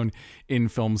Cuarón in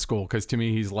film school because to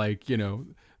me he's like,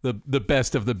 the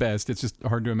best of the best. It's just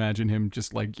hard to imagine him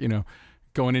just like,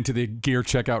 going into the gear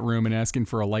checkout room and asking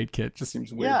for a light kit. Just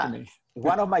seems weird to me.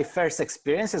 One of my first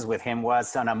experiences with him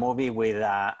was on a movie with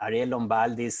Ariel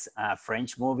Lombal, this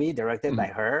French movie directed by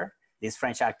her, this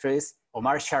French actress.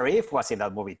 Omar Sharif was in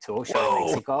that movie too, shot in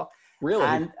Mexico. Really?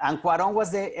 And Cuarón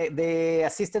was the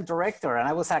assistant director, and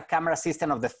I was a camera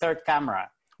assistant of the third camera.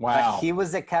 Wow. But he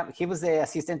was the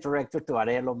assistant director to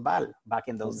Ariel Lombal back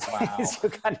in those days. You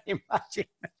can imagine.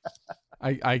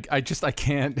 I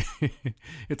can't.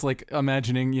 It's like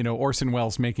imagining, Orson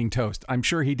Welles making toast. I'm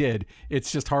sure he did.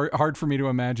 It's just hard for me to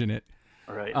imagine it.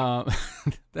 Right.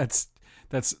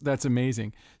 That's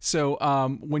amazing. So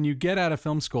when you get out of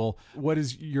film school, what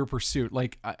is your pursuit?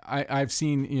 Like I've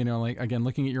seen, like again,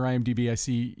 looking at your IMDb, I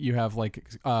see you have like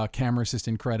camera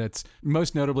assistant credits,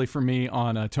 most notably for me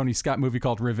on a Tony Scott movie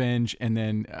called Revenge. And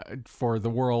then for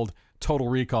the world, Total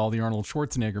Recall, the Arnold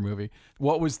Schwarzenegger movie.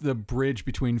 What was the bridge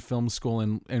between film school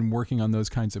and working on those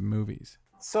kinds of movies?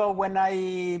 So when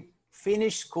I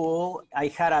finished school, I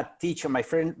had a teacher, my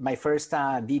first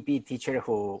DP teacher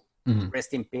who,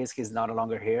 rest in peace, he's no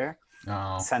longer here.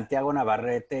 Oh. Santiago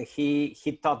Navarrete,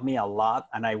 he taught me a lot,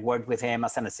 and I worked with him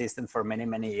as an assistant for many,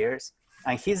 many years.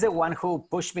 And he's the one who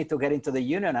pushed me to get into the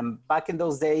union. And back in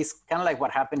those days, kind of like what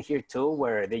happened here too,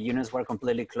 where the unions were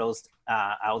completely closed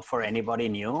out for anybody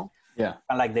new. Yeah.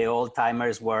 And like the old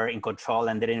timers were in control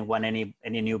and they didn't want any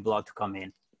new blood to come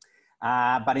in.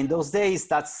 But in those days,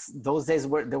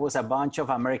 where there was a bunch of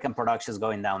American productions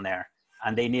going down there.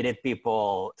 And they needed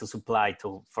people to supply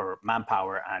for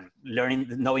manpower and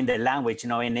knowing the language,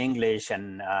 knowing English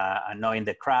and knowing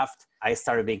the craft. I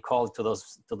started being called to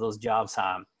those jobs.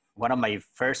 One of my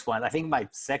first ones, I think my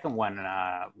second one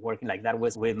working like that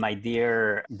was with my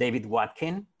dear David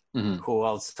Watkin, who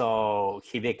also,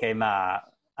 he became a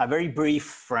very brief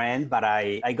friend, but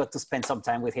I got to spend some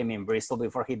time with him in Bristol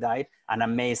before he died. An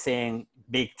amazing,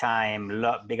 big time,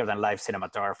 bigger than life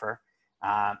cinematographer.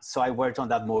 So I worked on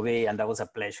that movie, and that was a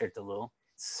pleasure to do.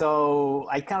 So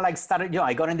I kind of like started,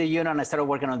 I got in the union, I started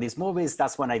working on these movies.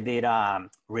 That's when I did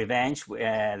Revenge,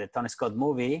 the Tony Scott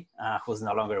movie, who's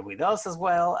no longer with us as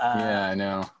well. Yeah, I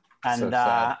know. And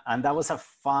that was a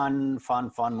fun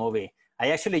movie. I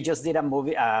actually just did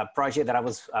a project that I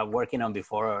was working on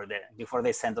before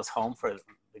they sent us home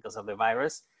because of the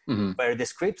virus, where the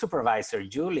script supervisor,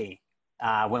 Julie,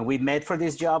 when we met for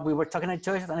this job, we were talking to each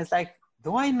other, and it's like,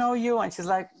 do I know you? And she's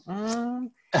like,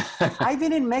 I've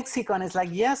been in Mexico. And it's like,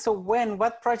 yeah, so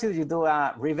what project did you do?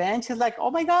 Revenge? She's like,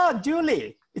 oh my God,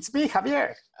 Julie, it's me,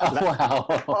 Javier. Oh,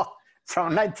 wow.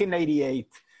 From 1988.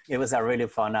 It was a really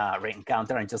fun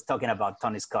encounter, and just talking about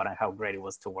Tony Scott and how great it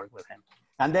was to work with him.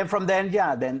 And then from then,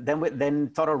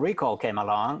 then Total Recall came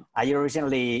along. I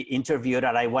originally interviewed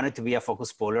and I wanted to be a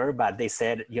focus puller, but they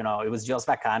said, it was just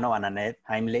Vacano and Annette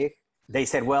Heimlich. They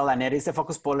said, well, Annette is the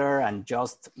focus puller and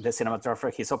just the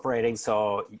cinematographer, he's operating,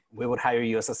 so we would hire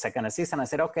you as a second assistant. I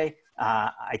said, okay.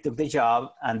 I took the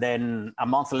job, and then a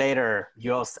month later,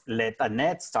 just let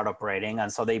Annette start operating,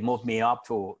 and so they moved me up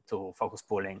to focus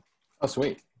pulling. Oh,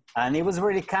 sweet. And it was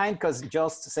really kind because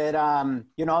Just said,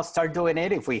 start doing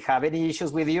it. If we have any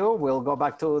issues with you, we'll go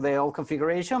back to the old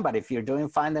configuration, but if you're doing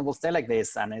fine, then we'll stay like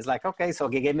this. And it's like, okay, so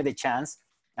he gave me the chance.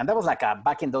 And that was like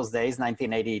back in those days,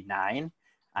 1989.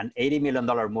 An $80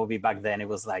 million movie back then. It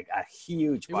was like a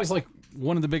huge budget. It was like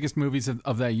one of the biggest movies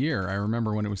of that year. I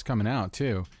remember when it was coming out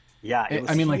too. Yeah, it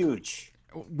was huge.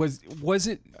 Was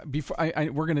it before?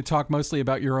 We're going to talk mostly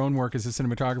about your own work as a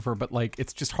cinematographer, but like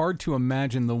it's just hard to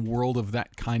imagine the world of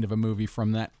that kind of a movie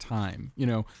from that time. You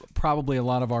know, probably a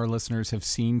lot of our listeners have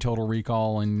seen Total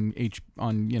Recall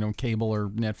on cable or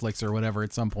Netflix or whatever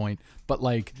at some point. But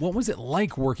like, what was it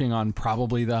like working on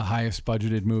probably the highest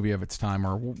budgeted movie of its time,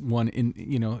 or one in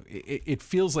it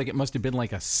feels like it must have been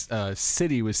like a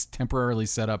city was temporarily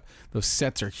set up. Those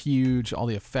sets are huge. All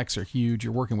the effects are huge.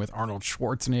 You're working with Arnold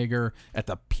Schwarzenegger at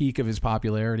the peak of his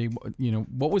popularity. You know,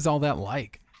 what was all that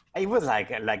like? It was like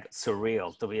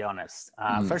surreal, to be honest.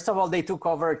 First of all, they took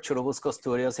over Churubusco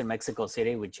Studios in Mexico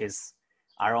City, which is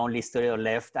our only studio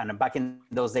left. And back in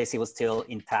those days, it was still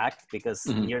intact because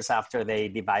years after they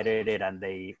divided it and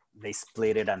they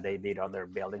split it and they did other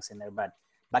buildings in there. But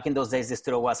back in those days, the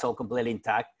studio was all completely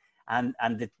intact. And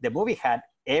the movie had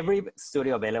every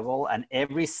studio available, and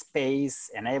every space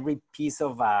and every piece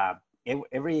of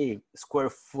every square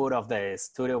foot of the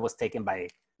studio was taken by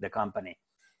the company.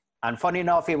 And funny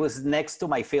enough, it was next to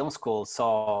my film school,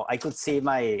 so I could see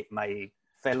my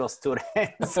fellow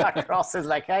students across. It's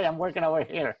like, hey, I'm working over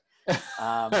here.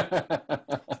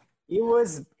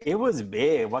 It was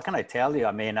big. What can I tell you?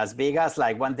 I mean, as big as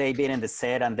like one day being in the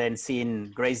set and then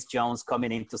seeing Grace Jones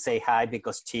coming in to say hi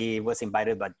because she was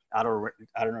invited by Arnold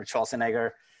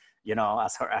Schwarzenegger, you know,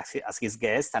 as his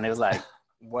guest, and it was like,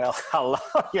 well, hello,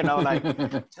 you know, like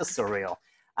just surreal.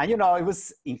 And, you know, it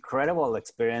was incredible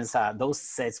experience. Those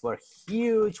sets were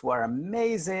huge, were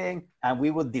amazing. And we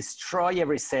would destroy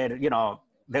every set, you know,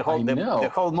 the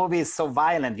whole movie is so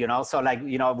violent, you know? So like,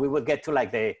 you know, we would get to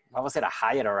like a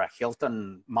Hyatt or a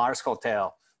Hilton Mars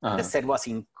Hotel. And the set was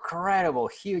incredible,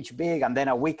 huge, big. And then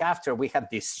a week after we had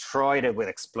destroyed it with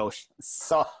explosions.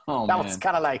 So was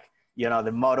kind of like, you know,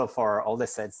 the motto for all the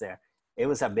sets there. It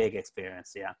was a big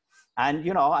experience. Yeah. And,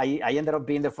 you know, I ended up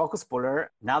being the focus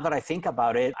puller. Now that I think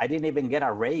about it, I didn't even get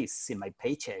a raise in my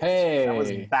paycheck. Hey. That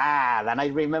was bad. And I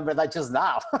remember that just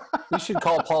now. You should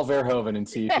call Paul Verhoeven and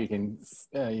see if he can,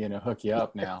 hook you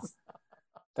up now.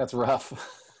 That's rough.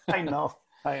 I know.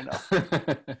 But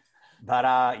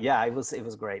yeah, it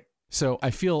was great. So I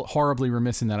feel horribly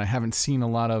remiss in that I haven't seen a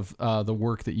lot of the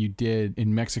work that you did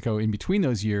in Mexico in between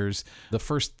those years. The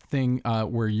first thing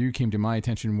where you came to my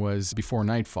attention was Before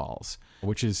Night Falls,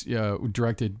 which is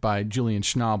directed by Julian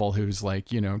Schnabel, who's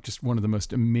like, you know, just one of the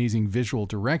most amazing visual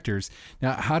directors.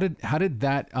 Now, how did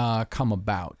that come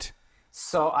about?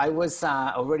 So I was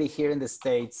already here in the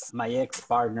States. My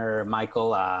ex-partner,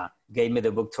 Michael, gave me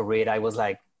the book to read. I was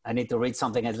like, I need to read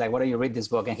something. It's like, why don't you read this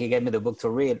book? And he gave me the book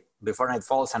to read, Before Night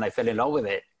Falls, and I fell in love with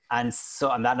it. And so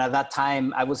and at that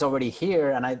time, I was already here.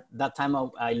 And that time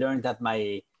I learned that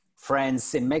my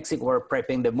friends in Mexico were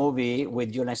prepping the movie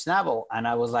with Julian Schnabel. And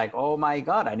I was like, oh my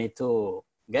God, I need to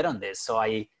get on this. So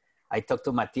I talked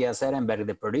to Matthias Ehrenberg,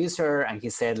 the producer, and he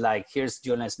said, like, here's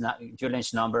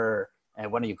Julian's number.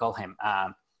 What do you call him?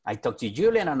 I talked to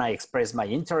Julian and I expressed my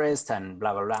interest and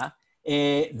blah, blah, blah.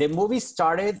 The movie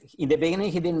started, in the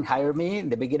beginning, he didn't hire me. In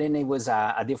the beginning, it was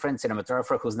a different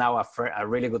cinematographer who's now a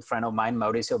really good friend of mine,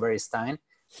 Mauricio Beristain.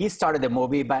 He started the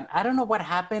movie, but I don't know what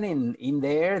happened in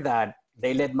there that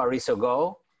they let Mauricio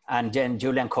go. And then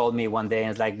Julian called me one day and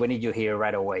was like, we need you here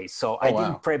right away. So I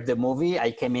didn't prep the movie.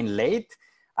 I came in late.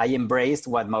 I embraced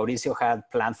what Mauricio had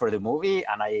planned for the movie,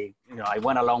 and I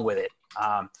went along with it.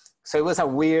 So it was a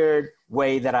weird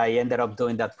way that I ended up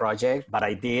doing that project, but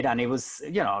I did. And it was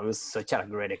such a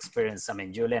great experience. I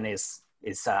mean, Julian is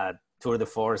a tour de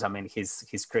force. I mean, his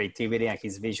creativity and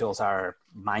his visuals are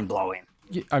mind blowing.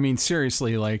 I mean,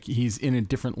 seriously, like he's in a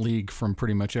different league from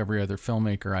pretty much every other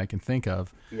filmmaker I can think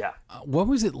of. Yeah. What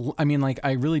was it? I mean, like,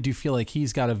 I really do feel like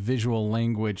he's got a visual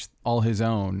language all his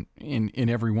own in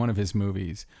every one of his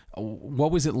movies.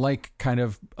 What was it like kind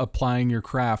of applying your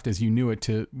craft as you knew it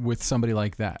with somebody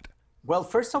like that? Well,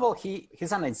 first of all,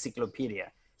 he's an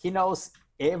encyclopedia. He knows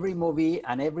every movie,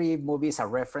 and every movie is a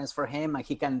reference for him, and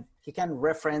he can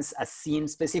reference a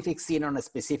specific scene on a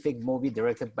specific movie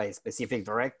directed by a specific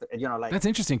director. You know, like, that's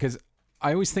interesting because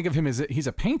I always think of him as he's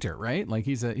a painter, right? Like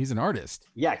he's an artist.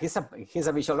 Yeah, he's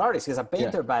a visual artist. He's a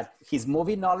painter, but his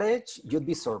movie knowledge, you'd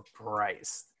be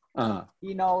surprised.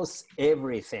 He knows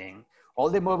everything.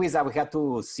 All the movies that we had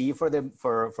to see for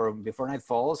Before Night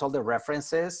Falls, all the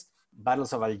references.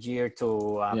 Battles of Algiers to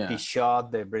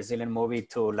Pichot, the Brazilian movie,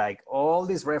 to like all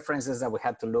these references that we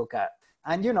had to look at.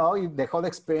 And, you know, the whole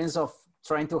experience of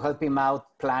trying to help him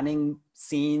out, planning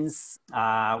scenes.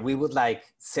 We would like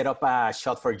set up a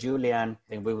shot for Julian,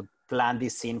 and we would plan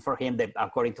this scene for him that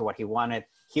according to what he wanted.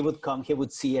 He would come, he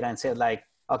would see it and say like,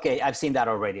 okay, I've seen that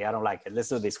already. I don't like it. Let's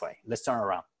do it this way. Let's turn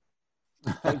around.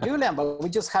 Like, Julian, but we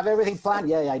just have everything planned.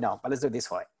 Yeah, I know, but let's do it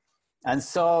this way. And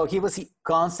so he was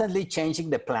constantly changing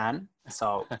the plan.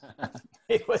 So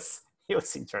it was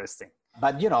interesting.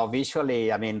 But,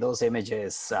 visually, I mean, those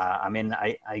images,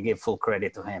 I give full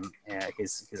credit to him.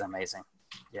 He's amazing.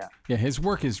 Yeah. Yeah, his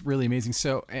work is really amazing.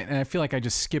 So, and I feel like I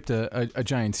just skipped a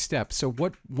giant step. So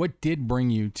what did bring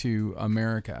you to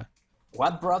America?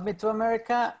 What brought me to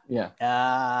America?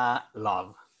 Yeah.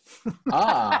 Love.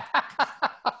 Ah.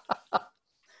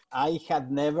 I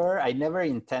never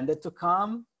intended to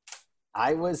come.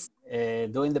 I was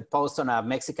doing the post on a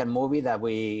Mexican movie that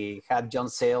we had John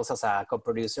Sayles as a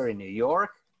co-producer in New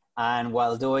York. And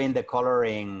while doing the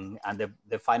coloring and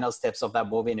the final steps of that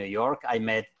movie in New York, I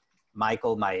met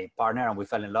Michael, my partner, and we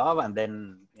fell in love. And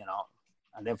then,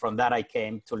 from that, I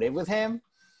came to live with him.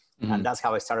 Mm-hmm. And that's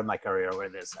how I started my career over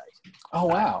this side. Oh,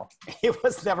 wow. It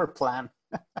was never planned.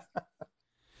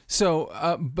 So,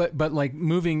 but like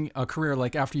moving a career,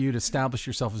 like after you'd established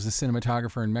yourself as a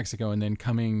cinematographer in Mexico and then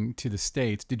coming to the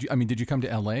States, did you come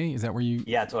to LA? Is that where you?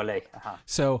 Yeah, to LA. Uh-huh.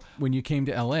 So when you came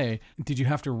to LA, did you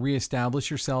have to reestablish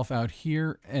yourself out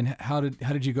here? And how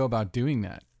did you go about doing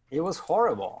that? It was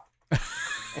horrible.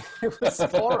 It was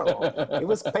horrible. It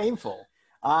was painful.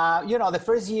 The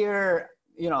first year,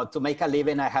 to make a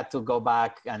living, I had to go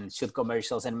back and shoot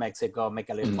commercials in Mexico, make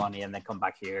a little money, and then come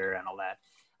back here and all that.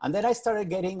 And then I started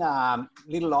getting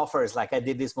little offers. Like I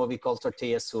did this movie called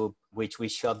Tortilla Soup, which we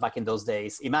shot back in those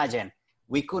days. Imagine,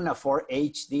 we couldn't afford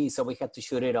HD, so we had to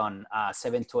shoot it on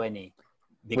 720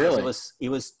 because really? it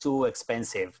was too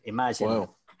expensive. Imagine.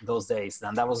 Whoa. Those days.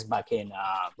 And that was back in,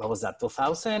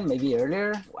 2000, maybe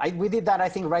earlier? We did that, I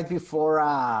think, right before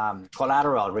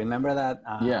Collateral. Remember that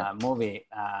movie?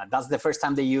 That's the first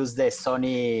time they used the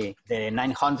Sony, the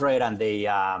 900 and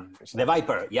the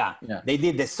Viper. Yeah. They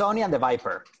did the Sony and the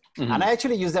Viper. Mm-hmm. And I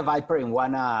actually used the Viper in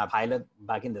one pilot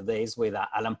back in the days with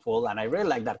Alan Poole, and I really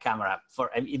liked that camera.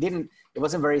 It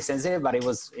wasn't very sensitive, but it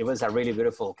was a really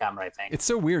beautiful camera, I think. It's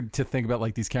so weird to think about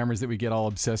like these cameras that we get all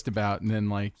obsessed about, and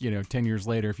then 10 years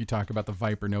later, if you talk about the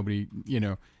Viper,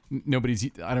 nobody's.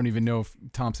 I don't even know if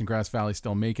Thompson Grass Valley's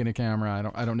still making a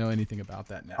camera. I don't know anything about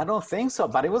that now. I don't think so,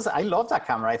 but I love that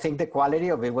camera. I think the quality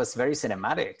of it was very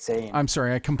cinematic. I'm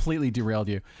sorry, I completely derailed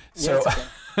you. So,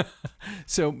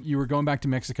 so you were going back to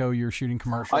Mexico. You were shooting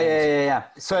commercials. Oh yeah.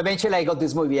 So eventually, I got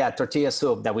this movie, Tortilla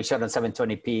Soup, that we shot on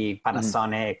 720p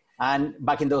Panasonic. Mm-hmm. And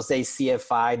back in those days,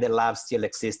 CFI, the lab still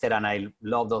existed, and I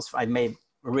love those. I made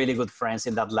really good friends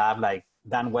in that lab, like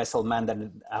Dan Wesselman, that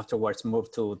afterwards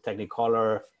moved to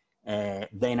Technicolor.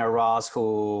 Dana Ross,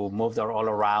 who moved all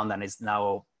around and is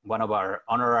now one of our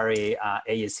honorary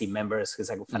ASC members. He's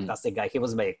a fantastic guy. He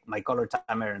was my color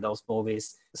timer in those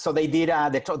movies. So they did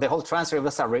the whole transfer. It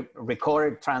was a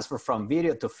recorded transfer from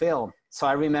video to film. So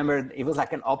I remember it was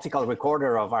like an optical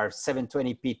recorder of our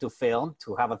 720p to film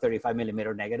to have a 35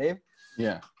 millimeter negative.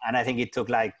 Yeah. And I think it took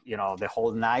the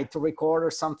whole night to record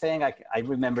or something. I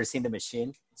remember seeing the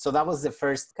machine. So that was the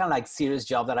first kind of like serious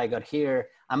job that I got here.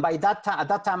 And by that time, at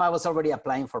that time, I was already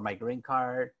applying for my green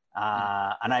card.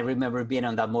 And I remember being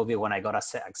on that movie when I got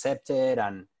accepted.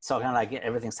 And so kind of like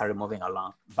everything started moving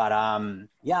along. But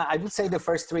I would say the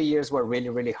first 3 years were really,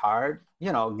 really hard,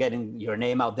 getting your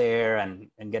name out there and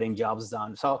getting jobs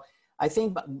done. So I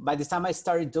think by the time I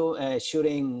started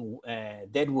shooting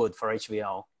Deadwood for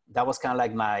HBO, that was kind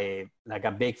of like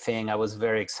a big thing I was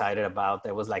very excited about.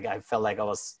 It was like, I felt like I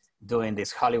was doing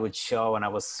this Hollywood show and I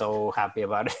was so happy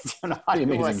about it. The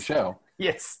amazing show.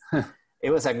 Yes.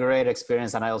 It was a great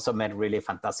experience. And I also met really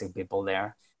fantastic people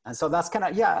there. And so that's kind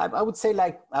of, I would say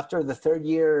like after the third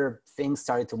year, things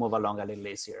started to move along a little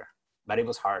easier, but it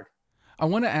was hard. I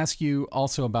want to ask you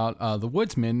also about The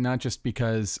Woodsman, not just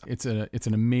because it's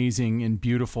an amazing and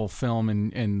beautiful film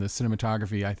and the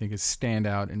cinematography I think is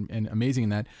standout and amazing in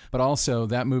that, but also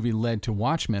that movie led to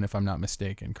Watchmen, if I'm not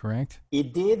mistaken, correct?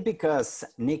 It did, because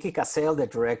Nikki Cassell, the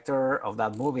director of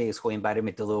that movie, is who invited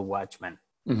me to do Watchmen.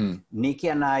 Mm-hmm. Nikki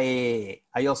and I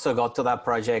also got to that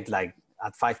project like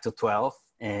at 5 to 12.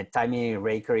 Tammy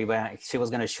Raker, she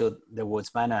was going to shoot The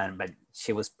Woodsman, but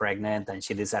she was pregnant and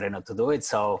she decided not to do it.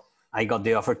 So I got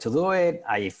the offer to do it.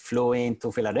 I flew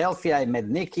into Philadelphia. I met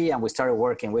Nikki and we started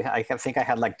working. I think I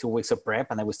had like 2 weeks of prep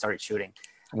and then we started shooting.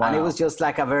 Wow. And it was just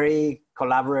like a very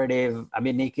collaborative. I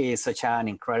mean, Nikki is such an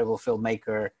incredible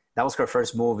filmmaker. That was her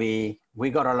first movie. We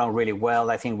got along really well.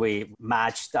 I think we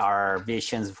matched our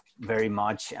visions very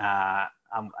much.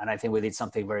 and I think we did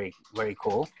something very, very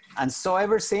cool. And so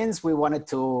ever since, we wanted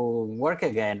to work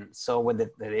again. So when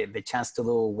the chance to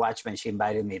do Watchmen, she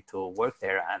invited me to work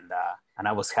there, and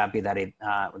I was happy that it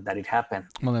happened.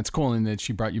 Well, that's cool, and that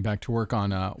she brought you back to work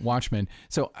on Watchmen.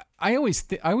 So I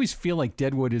always feel like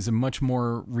Deadwood is a much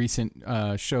more recent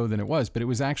show than it was, but it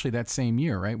was actually that same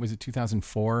year, right? Was it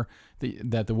 2004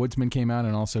 that The Woodsman came out,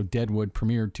 and also Deadwood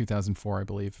premiered 2004, I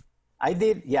believe. I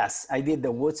did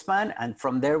The Woodsman, and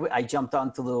from there I jumped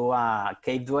on to do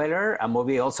Cave Dweller, a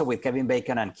movie also with Kevin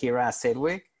Bacon and Kira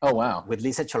Sedgwick. Oh, wow. With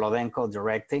Lisa Cholodenko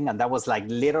directing, and that was like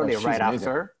literally right amazing.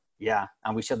 after. Yeah,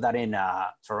 and we shot that in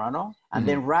Toronto. And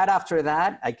then right after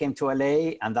that, I came to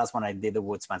LA, and that's when I did The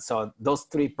Woodsman. So those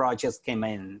three projects came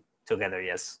in together,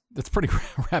 yes. That's pretty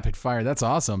rapid fire. That's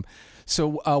awesome.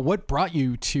 So what brought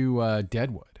you to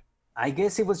Deadwood? I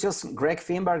guess it was just Greg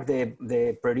Finberg,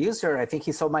 the producer. I think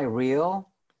he saw my reel,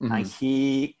 and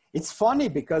it's funny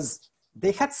because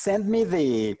they had sent me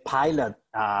the pilot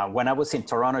when I was in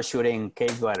Toronto shooting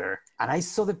Cave Dweller. And I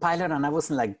saw the pilot and I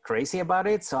wasn't like crazy about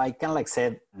it. So I kind of like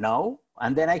said no.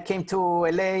 And then I came to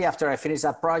LA after I finished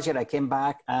that project. I came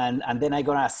back and then I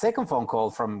got a second phone call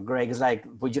from Greg. He's like,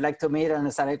 would you like to meet? And I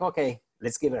said, like, okay,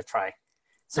 let's give it a try.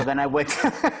 So then I went,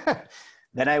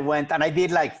 and I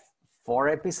did like 4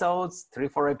 episodes of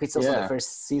the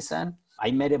first season.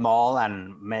 I met them all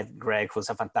and met Greg, who's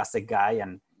a fantastic guy.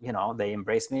 And, you know, they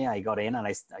embraced me. I got in and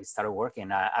I started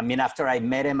working. I mean, after I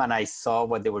met him and I saw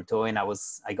what they were doing,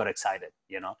 I got excited,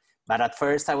 you know. But at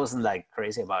first I wasn't like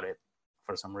crazy about it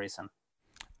for some reason.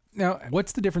 Now,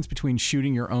 what's the difference between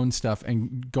shooting your own stuff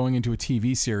and going into a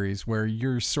TV series where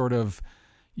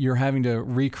you're having to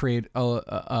recreate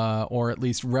or at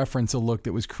least reference a look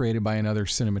that was created by another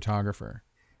cinematographer?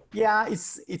 Yeah,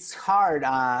 it's hard.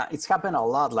 It's happened a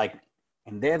lot, like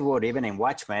in Deadwood, even in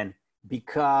Watchmen,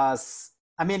 because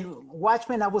I mean,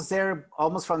 Watchmen, I was there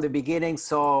almost from the beginning.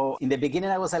 So in the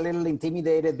beginning, I was a little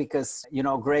intimidated because, you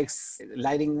know, Greg's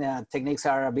lighting techniques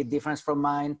are a bit different from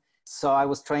mine. So I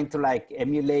was trying to like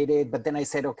emulate it. But then I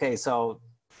said, okay, so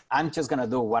I'm just going to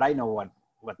do what I know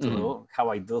what to do, how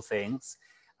I do things.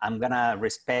 I'm going to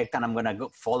respect and I'm going to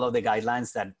follow the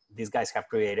guidelines that these guys have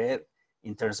created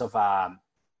in terms of,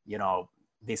 you know,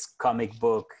 this comic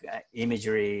book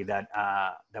imagery that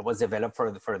was developed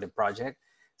for the project.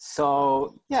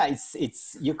 So yeah,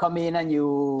 it's you come in and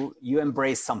you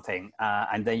embrace something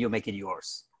and then you make it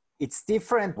yours. It's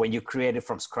different when you create it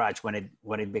from scratch, when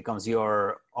it becomes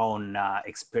your own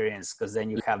experience, because then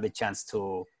you have the chance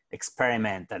to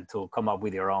experiment and to come up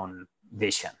with your own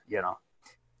vision, you know.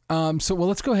 So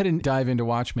let's go ahead and dive into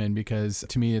Watchmen, because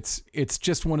to me it's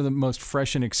just one of the most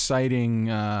fresh and exciting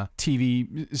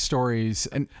TV stories.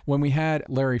 And when we had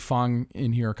Larry Fong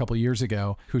in here a couple of years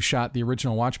ago, who shot the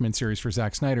original Watchmen series for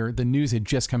Zack Snyder, the news had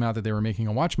just come out that they were making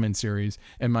a Watchmen series,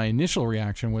 and my initial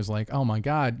reaction was like, oh my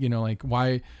God, you know, like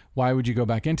why would you go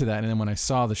back into that? And then when I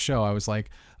saw the show, I was like,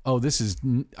 oh,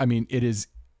 it is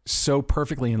so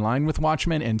perfectly in line with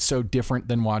Watchmen and so different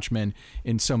than Watchmen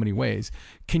in so many ways.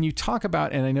 Can you talk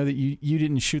about, and I know that you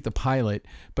didn't shoot the pilot,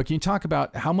 but can you talk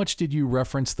about how much did you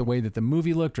reference the way that the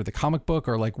movie looked or the comic book,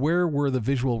 or like where were the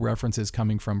visual references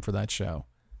coming from for that show?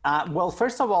 Well,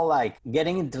 first of all, like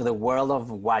getting into the world of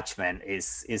Watchmen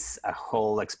is a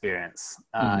whole experience.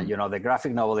 You know, the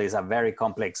graphic novel is a very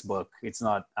complex book. It's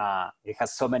not, it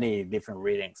has so many different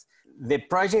readings. The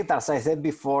project, as I said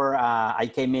before, I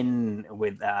came in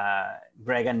with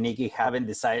Greg and Nikki having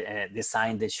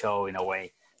designed the show in a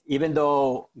way. Even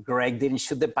though Greg didn't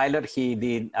shoot the pilot, he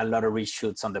did a lot of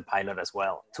reshoots on the pilot as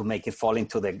well to make it fall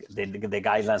into the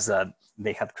guidelines that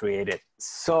they had created.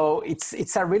 So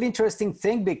it's a really interesting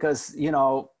thing because, you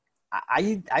know,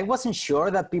 I wasn't sure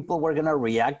that people were going to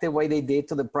react the way they did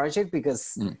to the project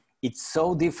because it's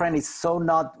so different. It's so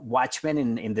not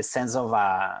Watchmen in the sense of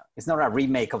it's not a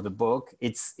remake of the book.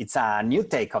 It's a new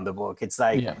take on the book. It's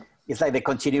like it's like the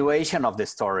continuation of the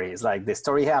story. It's like the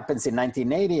story happens in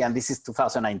 1980 and this is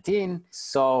 2019.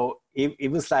 So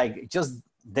it was like just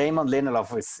Damon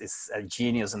Lindelof is a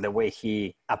genius in the way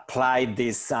he applied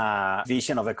this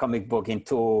vision of a comic book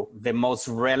into the most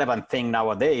relevant thing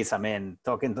nowadays. I mean,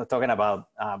 talking about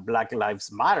Black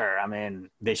Lives Matter. I mean,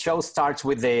 the show starts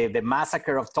with the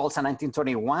massacre of Tulsa,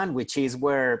 1921, which is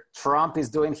where Trump is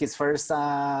doing his first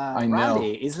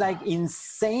rally. It's like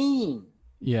insane.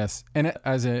 Yes. And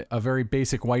as a very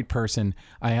basic white person,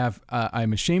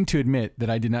 I'm ashamed to admit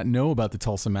that I did not know about the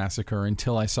Tulsa massacre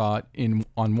until I saw it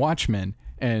on Watchmen.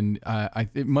 And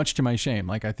much to my shame,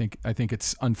 like I think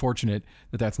it's unfortunate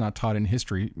that that's not taught in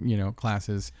history, you know,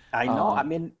 classes. I know. I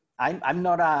mean,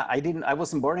 I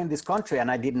wasn't born in this country and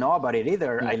I didn't know about it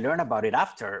either. I learned about it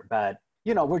after, but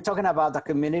We're talking about a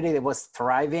community that was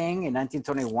thriving in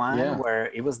 1921,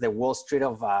 where it was the Wall Street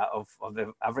of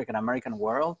the African American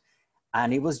world,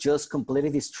 and it was just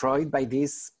completely destroyed by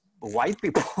these white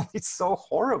people. It's so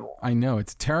horrible. I know,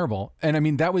 it's terrible. And I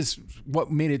mean, that was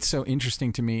what made it so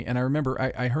interesting to me. And I remember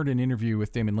I heard an interview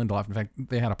with Damon Lindelof. In fact,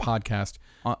 they had a podcast.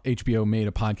 HBO made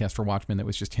a podcast for Watchmen that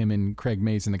was just him and Craig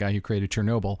Mazin, the guy who created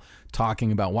Chernobyl,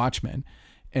 talking about Watchmen.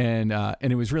 And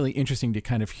it was really interesting to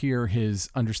kind of hear his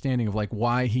understanding of like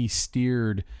why he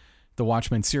steered the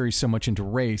Watchmen series so much into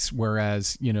race,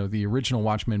 whereas, the original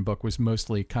Watchmen book was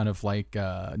mostly kind of like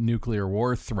a nuclear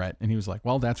war threat. And he was like,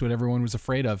 well, that's what everyone was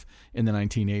afraid of in the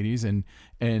 1980s.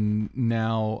 And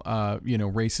now,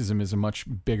 racism is a much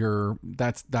bigger,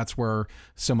 that's where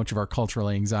so much of our cultural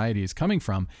anxiety is coming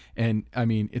from. And I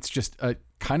mean, it's just a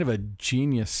kind of a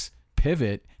genius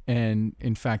pivot. And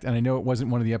in fact, and I know it wasn't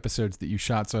one of the episodes that you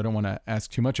shot, so I don't want to ask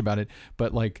too much about it,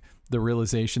 but like the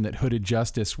realization that Hooded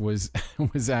Justice was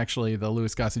actually the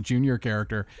Louis Gossett Jr.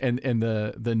 character, and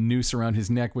the noose around his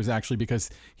neck was actually because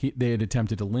they had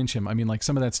attempted to lynch him. I mean, like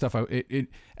some of that stuff,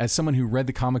 as someone who read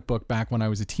the comic book back when I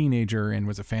was a teenager and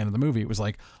was a fan of the movie, it was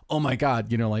like, oh my God,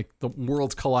 like the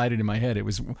worlds collided in my head. It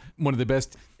was one of the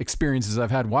best experiences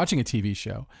I've had watching a TV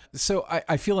show. So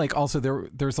I feel like also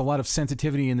there's a lot of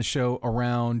sensitivity in the show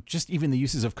around just even the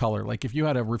uses of color. Like if you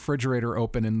had a refrigerator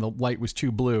open and the light was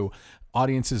too blue,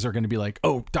 audiences are going to be like,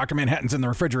 oh, Dr. Manhattan's in the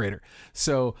refrigerator.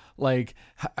 So like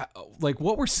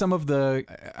what were some of the,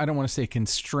 I don't want to say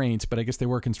constraints, but I guess they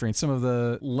were constraints, some of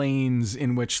the lanes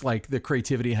in which like the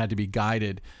creativity had to be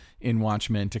guided in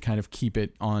Watchmen to kind of keep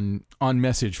it on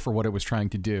message for what it was trying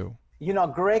to do?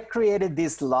 Greg created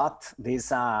this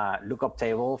lookup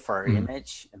table for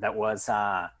image that was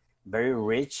very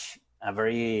rich,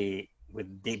 very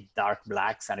with deep dark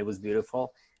blacks, and it was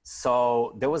beautiful.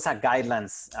 So there was a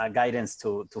guidance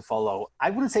to follow. I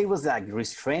wouldn't say it was like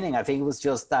restraining. I think it was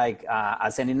just like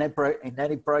as an in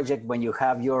any project, when you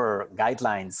have your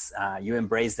guidelines, you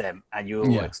embrace them and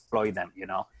you exploit them.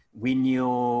 We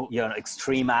knew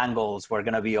extreme angles were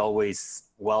gonna be always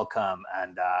welcome,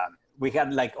 and we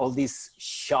had like all these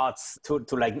shots to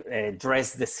like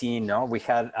dress the scene. We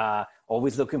had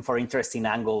always looking for interesting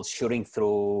angles, shooting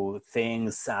through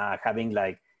things, having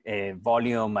like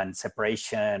volume and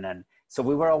separation, and so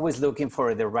we were always looking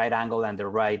for the right angle and the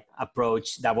right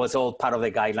approach. That was all part of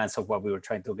the guidelines of what we were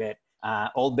trying to get,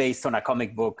 all based on a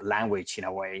comic book language in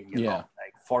a way,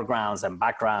 like foregrounds and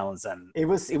backgrounds, and it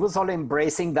was all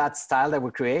embracing that style that we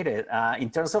created.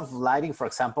 In terms of lighting, for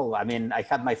example, I mean, I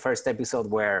had my first episode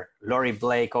where Laurie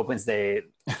Blake opens the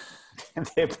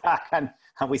back and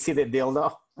we see the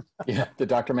dildo. Yeah, the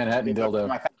Dr. Manhattan dildo.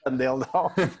 Manhattan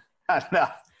dildo. And,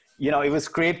 it was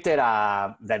scripted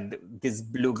that this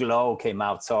blue glow came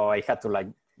out. So I had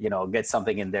to get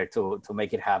something in there to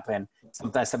make it happen.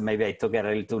 Sometimes maybe I took it a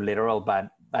little too literal, but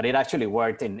it actually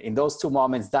worked in those two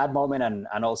moments, that moment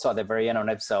and also at the very end on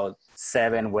episode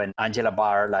 7 when Angela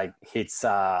Barr hits.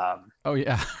 Oh,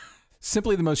 yeah.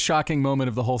 Simply the most shocking moment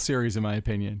of the whole series, in my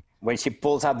opinion. When she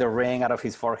pulls out the ring out of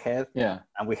his forehead. Yeah.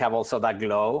 And we have also that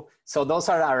glow. So those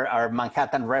are our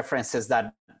Manhattan references,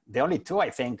 that the only two,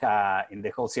 I think, in the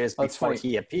whole series before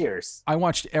he appears. I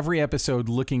watched every episode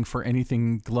looking for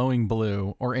anything glowing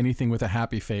blue or anything with a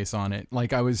happy face on it.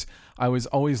 Like I was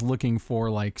always looking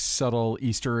for like subtle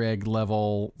Easter egg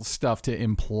level stuff to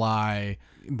imply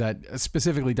that,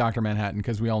 specifically Dr. Manhattan,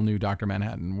 because we all knew Dr.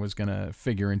 Manhattan was going to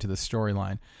figure into the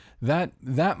storyline.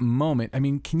 That moment, I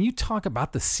mean, can you talk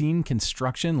about the scene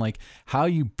construction, like how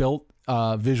you built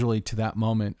visually to that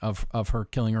moment of her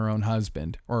killing her own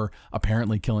husband, or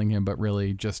apparently killing him, but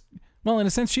really just, well, in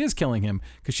a sense, she is killing him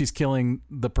because she's killing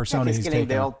the persona he's killing taken.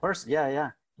 The old person.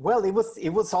 Yeah. Well, it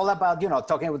was all about,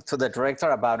 talking to the director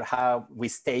about how we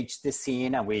staged the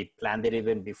scene, and we planned it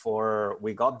even before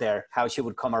we got there, how she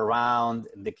would come around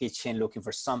the kitchen looking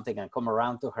for something and come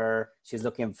around to her. She's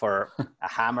looking for a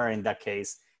hammer in that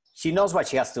case. She knows what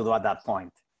she has to do at that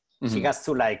point. Mm-hmm. She has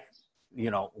to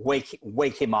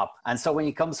wake him up. And so when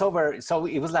he comes over, so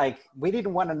it was like, we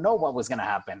didn't want to know what was going to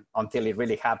happen until it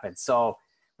really happened. So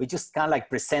we just kind of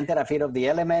presented a few of the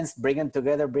elements, bring them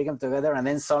together. And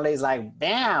then suddenly it's like,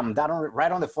 bam,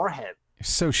 right on the forehead.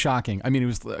 So shocking. I mean, it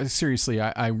was seriously,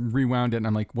 I rewound it and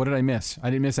I'm like, what did I miss? I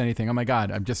didn't miss anything. Oh my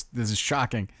God. this is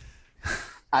shocking.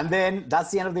 And then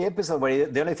that's the end of the episode, where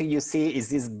the only thing you see is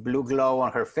this blue glow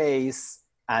on her face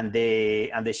and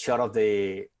the shot of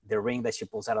the ring that she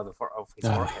pulls out of his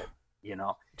forehead,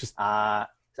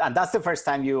 and that's the first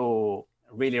time you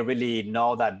really, really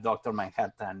know that Dr.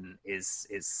 Manhattan is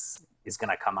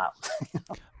gonna come out.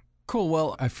 Cool.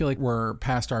 Well, I feel like we're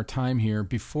past our time here.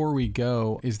 Before we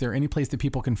go, is there any place that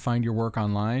people can find your work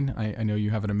online? I know you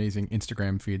have an amazing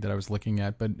Instagram feed that I was looking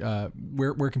at, but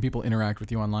where can people interact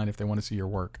with you online if they want to see your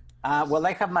work? Well,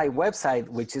 I have my website,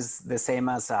 which is the same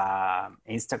as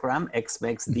Instagram,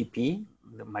 xmexdp.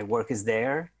 My work is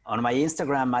there. On my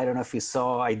Instagram, I don't know if you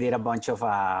saw, I did a bunch of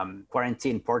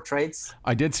quarantine portraits.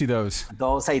 I did see those.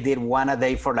 Those I did one a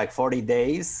day for like 40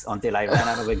 days until I ran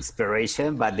out of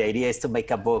inspiration. But the idea is to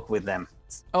make a book with them.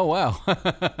 Oh, wow.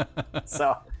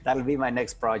 So that'll be my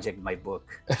next project, my book.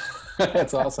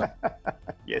 That's awesome.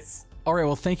 Yes. All right.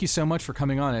 Well, thank you so much for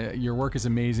coming on. Your work is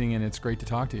amazing, and it's great to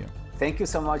talk to you. Thank you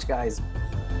so much, guys.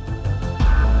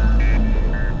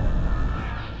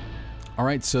 All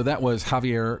right, so that was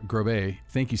Xavier Grobet.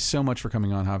 Thank you so much for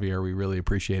coming on, Javier. We really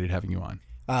appreciated having you on.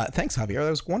 Thanks, Javier. That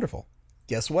was wonderful.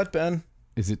 Guess what, Ben?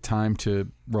 Is it time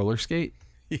to roller skate?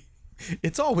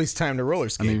 It's always time to roller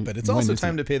skate, but it's also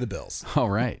time to pay the bills. All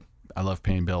right. I love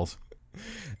paying bills.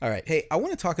 All right. Hey, I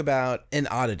want to talk about an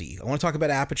oddity. I want to talk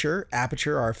about Aperture.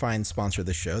 Aperture, our fine sponsor of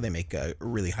the show. They make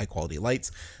really high quality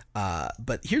lights.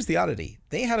 But here's the oddity.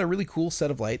 They had a really cool set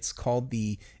of lights called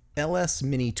the LS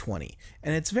Mini 20,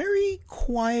 and it's very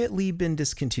quietly been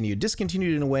discontinued.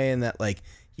 Discontinued in a way in that like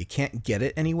you can't get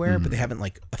it anywhere, but they haven't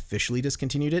like officially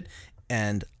discontinued it.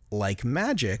 And like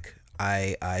magic,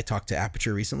 I talked to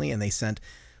Aperture recently, and they sent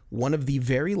one of the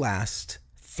very last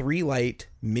 3-light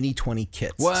Mini 20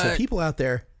 kits. What? So people out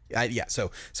there,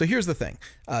 So here's the thing.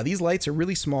 These lights are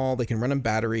really small. They can run on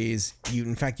batteries.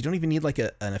 In fact, you don't even need like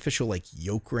an official like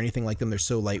yoke or anything like them. They're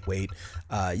so lightweight.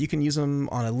 You can use them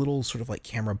on a little sort of like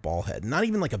camera ball head. Not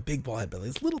even like a big ball head, but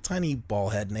this little tiny ball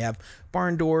head. And they have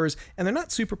barn doors, and they're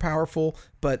not super powerful,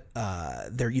 but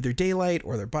they're either daylight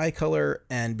or they're bicolor.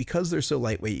 And because they're so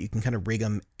lightweight, you can kind of rig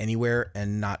them anywhere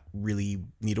and not really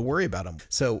need to worry about them.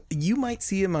 So you might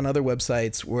see them on other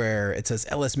websites where it says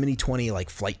LS Mini 20 like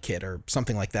flight kit or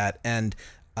something like that. And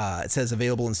it says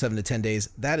available in 7 to 10 days.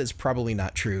 That is probably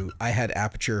not true. I had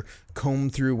Aperture comb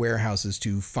through warehouses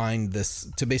to find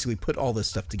this, to basically put all this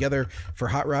stuff together for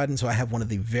Hot Rod. And so I have one of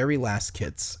the very last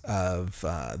kits of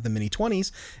the Mini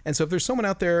 20s. And so if there's someone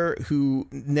out there who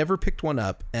never picked one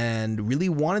up and really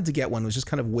wanted to get one, was just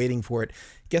kind of waiting for it,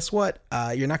 guess what?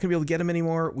 You're not going to be able to get them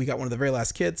anymore. We got one of the very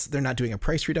last kits. They're not doing a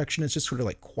price reduction. It's just sort of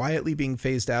like quietly being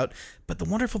phased out. But the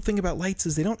wonderful thing about lights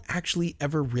is they don't actually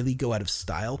ever really go out of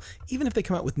style. Even if they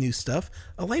come out with new stuff,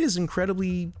 a light is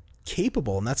incredibly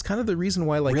capable, and that's kind of the reason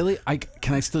why, like, really,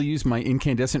 can I still use my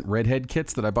incandescent redhead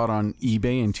kits that I bought on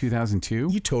eBay in 2002?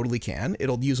 You totally can.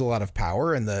 It'll use a lot of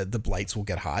power, and the lights will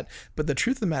get hot. But the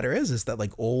truth of the matter is that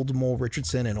like old Mole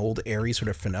Richardson and old Airy sort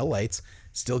of Fresnel lights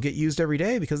still get used every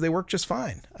day because they work just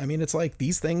fine. I mean, it's like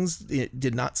these things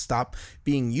did not stop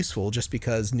being useful just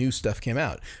because new stuff came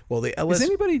out. Well, the LS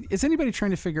is anybody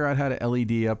trying to figure out how to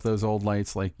LED up those old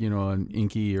lights, like, you know, an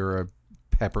Inky or a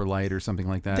Pepper light or something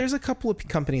like that? There's a couple of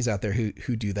companies out there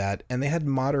who do that, and they had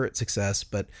moderate success,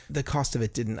 but the cost of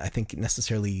it didn't, I think,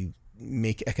 necessarily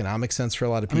make economic sense for a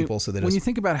lot of people. So that when you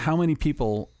think about how many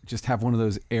people just have one of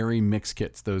those Airy mix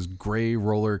kits, those gray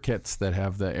roller kits that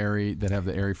have the Airy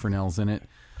Fresnels in it,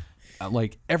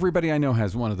 like everybody I know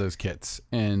has one of those kits,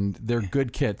 and they're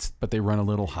good kits, but they run a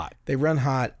little hot. They run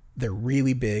hot. They're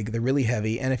really big. They're really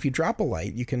heavy, and if you drop a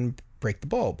light, you can break the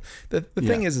bulb. The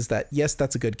thing is that yes,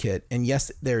 that's a good kit, and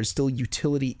yes, there's still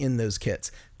utility in those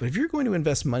kits. But if you're going to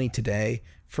invest money today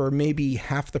for maybe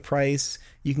half the price,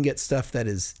 you can get stuff that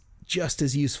is just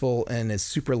as useful and is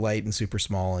super light and super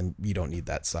small, and you don't need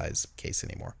that size case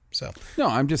anymore. So no,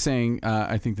 I'm just saying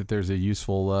I think that there's a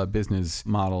useful business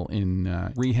model in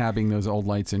rehabbing those old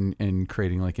lights and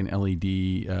creating like an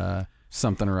LED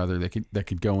something or other that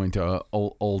could go into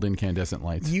old incandescent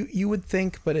lights. You would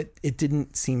think, but it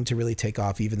didn't seem to really take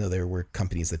off, even though there were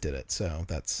companies that did it. So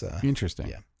that's interesting.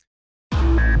 Yeah.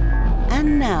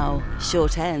 And now,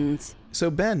 short ends. So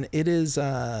Ben, it is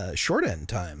short end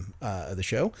time of the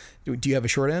show. Do you have a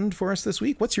short end for us this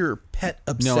week? What's your pet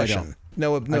obsession?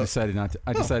 No, I don't. No. I decided not to.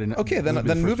 I decided not. Okay, then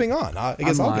moving on. I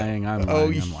guess I'm I'll lying. go.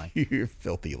 I'm lying. You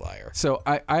filthy liar. So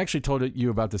I actually told you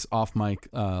about this off mic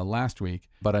last week,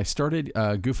 but I started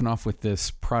goofing off with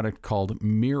this product called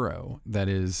Miro that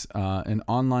is an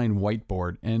online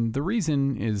whiteboard. And the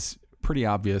reason is pretty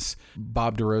obvious.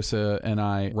 Bob DeRosa and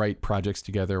I write projects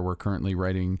together. We're currently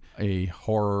writing a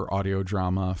horror audio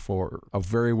drama for a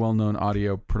very well-known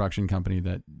audio production company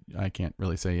that I can't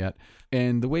really say yet.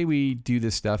 And the way we do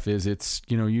this stuff is it's,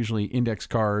 usually index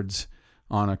cards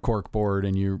on a cork board,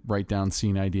 and you write down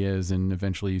scene ideas and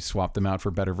eventually swap them out for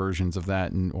better versions of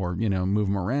that, or move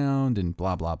them around and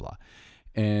blah, blah, blah.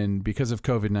 And because of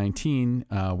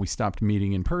COVID-19, we stopped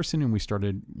meeting in person and we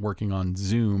started working on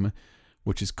Zoom,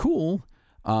 which is cool.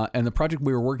 And the project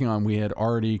we were working on, we had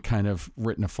already kind of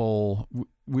written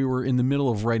we were in the middle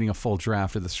of writing a full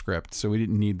draft of the script. So we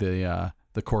didn't need the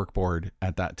cork board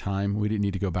at that time. We didn't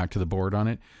need to go back to the board on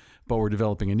it, but we're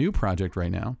developing a new project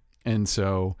right now. And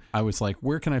so I was like,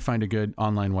 where can I find a good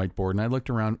online whiteboard? And I looked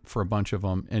around for a bunch of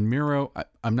them. And Miro,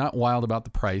 I'm not wild about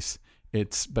the price.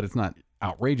 But it's not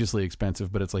outrageously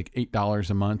expensive, but it's like $8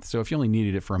 a month. So if you only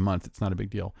needed it for a month, it's not a big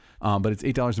deal. But it's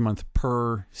 $8 a month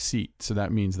per seat. So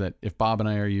that means that if Bob and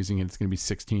I are using it, it's going to be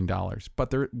 $16.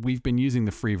 But we've been using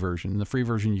the free version. In the free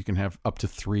version, you can have up to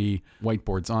 3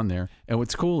 whiteboards on there. And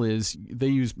what's cool is they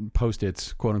use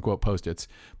Post-its, quote unquote Post-its,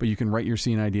 but you can write your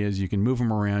scene ideas. You can move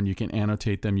them around. You can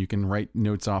annotate them. You can write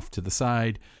notes off to the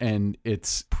side. And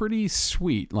it's pretty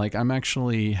sweet. Like, I'm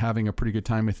actually having a pretty good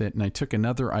time with it. And I took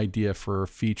another idea for a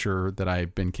feature that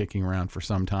I've been kicking around for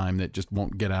some time that just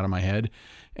won't get out of my head.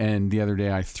 And the other day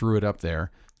I threw it up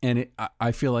there, and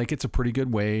I feel like it's a pretty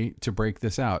good way to break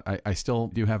this out. I still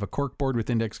do have a cork board with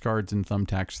index cards and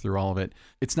thumbtacks through all of it.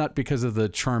 It's not because of the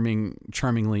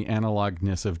charmingly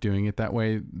analogness of doing it that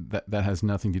way. That has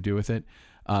nothing to do with it.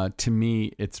 To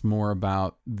me, it's more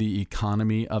about the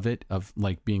economy of it, of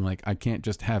like being like, I can't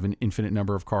just have an infinite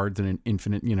number of cards and an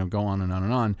infinite, go on and on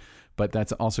and on. But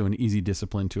that's also an easy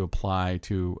discipline to apply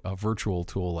to a virtual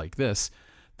tool like this.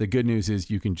 The good news is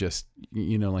you can just,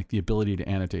 like the ability to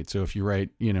annotate. So if you write,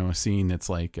 a scene that's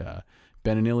like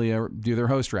Ben and Ilya do their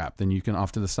host rap, then you can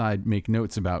off to the side make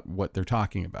notes about what they're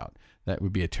talking about. That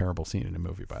would be a terrible scene in a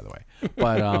movie, by the way.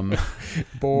 But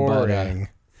boring.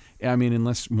 I mean,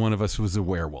 unless one of us was a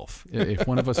werewolf. If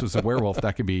one of us was a werewolf,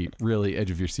 that could be really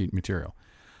edge of your seat material.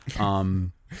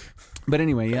 But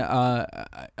anyway,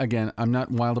 again, I'm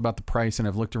not wild about the price, and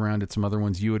I've looked around at some other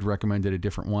ones. You had recommended a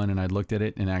different one, and I looked at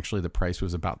it, and actually the price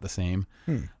was about the same.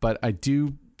 But I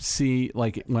do see,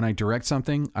 like, when I direct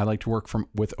something, I like to work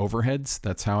with overheads.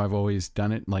 That's how I've always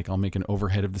done it. Like, I'll make an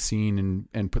overhead of the scene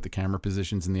and put the camera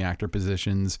positions and the actor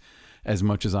positions as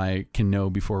much as I can know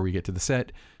before we get to the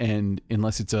set. And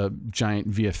unless it's a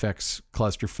giant VFX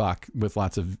clusterfuck with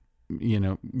lots of,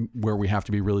 where we have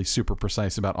to be really super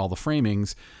precise about all the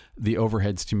framings, the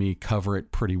overheads to me cover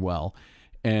it pretty well.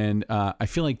 And I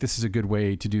feel like this is a good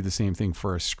way to do the same thing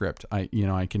for a script. I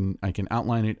can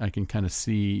outline it. I can kind of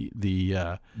see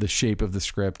the shape of the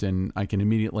script, and I can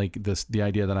immediately, the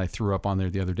idea that I threw up on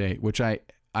there the other day, which I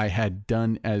had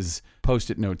done as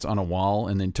Post-it notes on a wall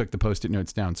and then took the Post-it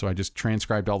notes down. So I just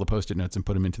transcribed all the Post-it notes and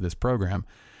put them into this program.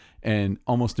 And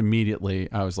almost immediately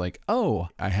I was like, oh,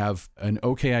 I have an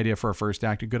okay idea for a first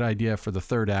act, a good idea for the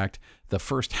third act. The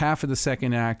first half of the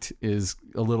second act is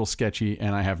a little sketchy,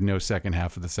 and I have no second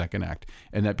half of the second act.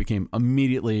 And that became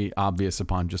immediately obvious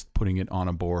upon just putting it on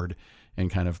a board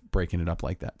and kind of breaking it up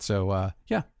like that. So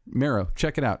yeah, Miro,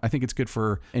 check it out. I think it's good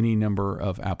for any number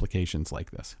of applications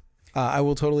like this. I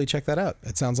will totally check that out.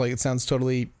 It sounds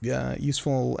totally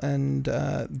useful and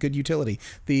good utility.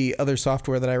 The other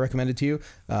software that I recommended to you,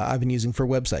 I've been using for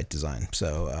website design.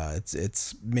 So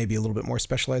it's maybe a little bit more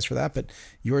specialized for that, but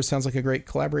yours sounds like a great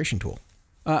collaboration tool.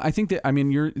 I think that,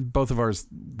 both of ours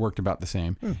worked about the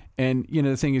same. And,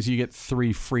 the thing is, you get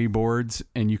 3 free boards,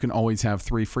 and you can always have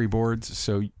 3 free boards.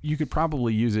 So you could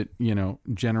probably use it,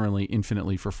 generally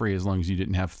infinitely for free, as long as you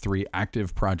didn't have 3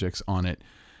 active projects on it.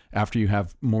 After you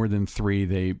have more than 3,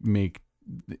 they make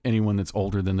anyone that's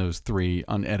older than those 3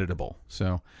 uneditable.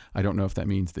 So I don't know if that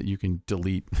means that you can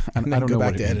delete. I don't know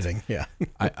back what to editing. Yeah.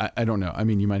 I don't know. I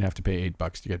mean, you might have to pay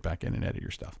 $8 to get back in and edit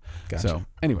your stuff. Gotcha. So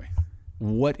anyway,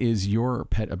 what is your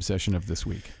pet obsession of this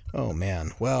week? Oh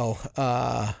man. Well,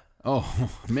 oh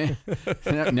man,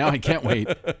 now I can't wait.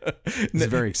 This is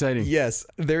very exciting. Yes,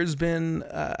 there's been,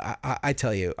 I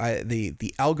tell you,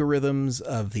 the algorithms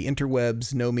of the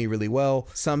interwebs know me really well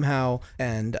somehow,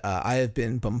 and I have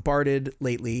been bombarded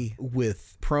lately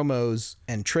with promos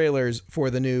and trailers for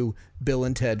the new Bill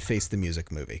and Ted Face the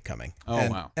Music movie coming.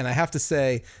 Wow. And I have to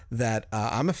say that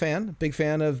I'm a big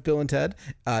fan of Bill and Ted.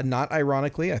 Not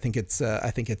ironically, I think it's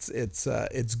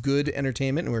good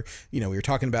entertainment. And we were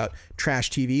talking about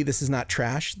trash TV. This is not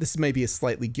trash. This may be a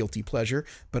slightly guilty pleasure,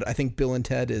 but I think Bill and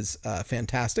Ted is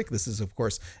fantastic. This is, of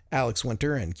course, Alex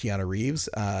Winter and Keanu Reeves,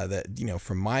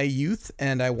 from my youth.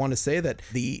 And I want to say that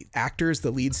the actors,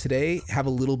 the leads today, have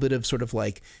a little bit of sort of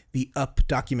like the Up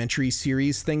documentary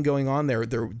series thing going on.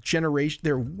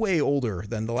 They're way older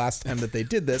than the last time that they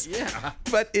did this. Yeah.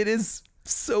 But it is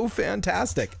so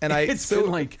fantastic. And it's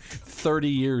been like 30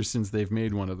 years since they've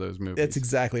made one of those movies. That's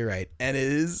exactly right. And it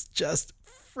is just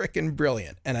freaking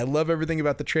brilliant. And I love everything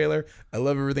about the trailer. I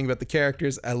love everything about the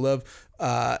characters. I love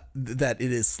that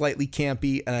it is slightly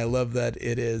campy, and I love that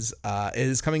it is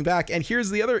coming back. And here's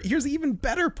the even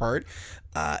better part.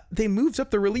 They moved up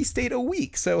the release date a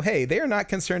week. So, hey, they are not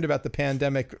concerned about the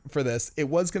pandemic for this. It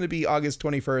was going to be August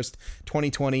 21st,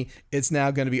 2020. It's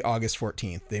now going to be August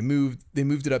 14th. They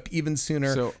moved it up even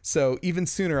sooner. So even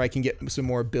sooner I can get some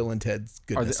more Bill and Ted's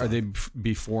goodness. Are they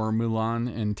before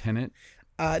Mulan and Tenet?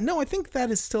 No, I think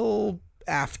that is still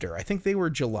after. I think they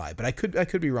were July, but I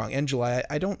could be wrong. And July,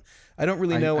 I don't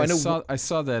really know. I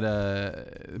saw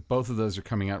that both of those are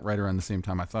coming out right around the same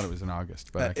time. I thought it was in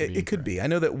August, but it could be. I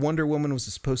know that Wonder Woman was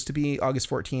supposed to be August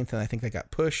 14th, and I think that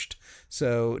got pushed.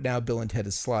 So now Bill and Ted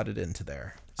is slotted into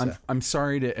there. So. I'm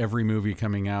sorry to every movie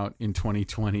coming out in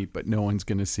 2020, but no one's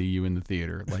going to see you in the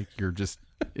theater. Like, you're just,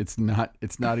 it's not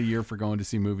a year for going to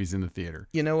see movies in the theater.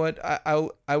 You know what?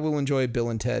 I will enjoy Bill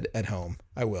and Ted at home.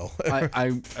 I will.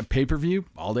 I pay-per-view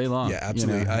all day long. Yeah,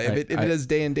 absolutely. If it is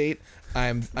day and date,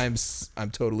 I'm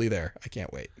totally there. I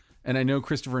can't wait. And I know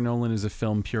Christopher Nolan is a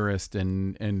film purist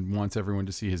and wants everyone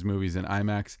to see his movies in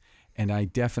IMAX. And I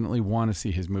definitely want to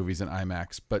see his movies in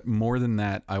IMAX. But more than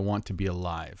that, I want to be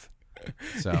alive.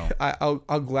 So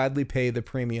I'll gladly pay the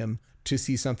premium to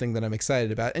see something that I'm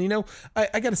excited about. And, you know,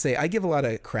 I got to say, I give a lot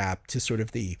of crap to sort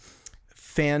of the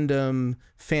fandom,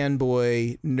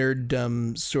 fanboy,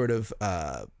 nerddom sort of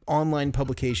online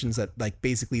publications that, like,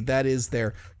 basically that is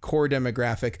their core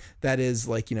demographic. That is,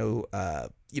 like,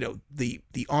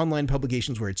 the online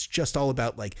publications where it's just all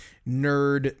about, like,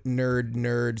 nerd,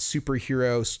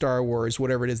 superhero, Star Wars,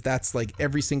 whatever it is. That's like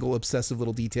every single obsessive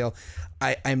little detail.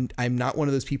 I'm not one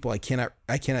of those people. I cannot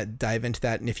dive into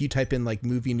that. And if you type in, like,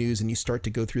 movie news and you start to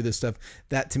go through this stuff,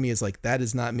 that to me is like, that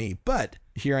is not me. But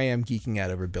here I am geeking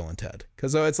out over Bill and Ted,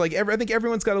 because it's like I think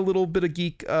everyone's got a little bit of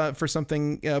geek for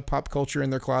something pop culture in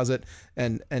their closet,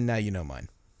 and now you know mine.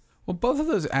 Well, both of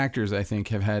those actors, I think,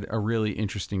 have had a really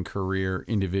interesting career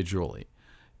individually.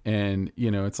 And,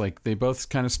 you know, it's like they both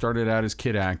kind of started out as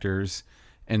kid actors.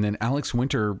 And then Alex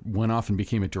Winter went off and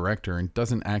became a director and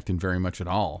doesn't act in very much at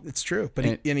all. It's true.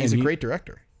 But he's a great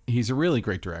director. He's a really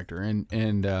great director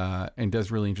and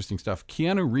does really interesting stuff.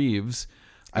 Keanu Reeves,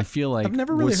 I feel like I've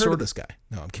never really heard of this guy.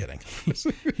 No, I'm kidding.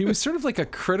 He was sort of like a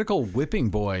critical whipping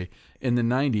boy in the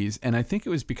 90s, and I think it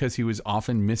was because he was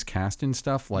often miscast in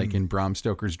stuff, like in Bram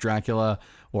Stoker's Dracula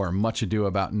or Much Ado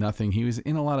About Nothing. He was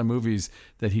in a lot of movies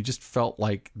that he just felt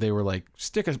like they were like,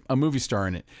 stick a movie star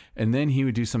in it. And then he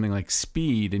would do something like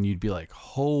Speed, and you'd be like,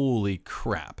 holy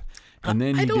crap. And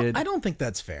then I don't think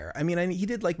that's fair. I mean, he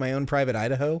did, like, My Own Private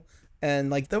Idaho.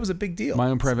 And, like, that was a big deal. My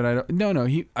Own Private Idaho. No.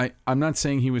 I'm not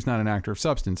saying he was not an actor of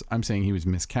substance. I'm saying he was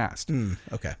miscast.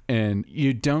 Okay. And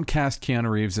you don't cast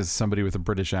Keanu Reeves as somebody with a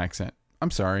British accent.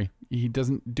 I'm sorry. He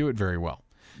doesn't do it very well.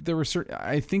 There were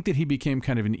I think that he became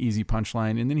kind of an easy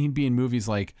punchline, and then he'd be in movies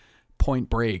like Point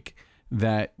Break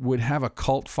that would have a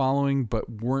cult following but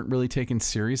weren't really taken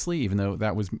seriously, even though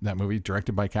that movie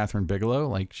directed by Catherine Bigelow.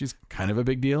 Like, she's kind of a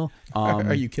big deal.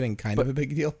 Are you kidding? Kind of a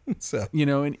big deal. So, you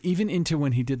know, and even into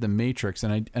when he did The Matrix,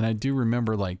 and I do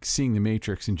remember, like, seeing The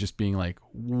Matrix and just being like,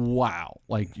 wow,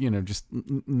 like, you know, just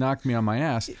knocked me on my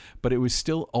ass. But it was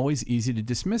still always easy to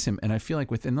dismiss him. And I feel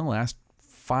like within the last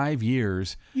 5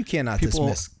 years, you cannot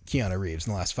dismiss Keanu Reeves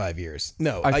in the last 5 years.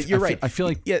 No, you're right. I feel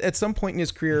like at some point in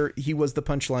his career, he was the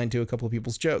punchline to a couple of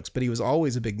people's jokes, but he was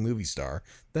always a big movie star.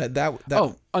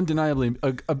 Undeniably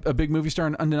a big movie star,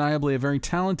 and undeniably a very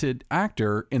talented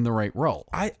actor in the right role.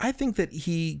 I think that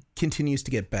he continues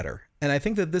to get better. And I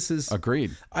think that this is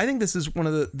agreed. I think this is one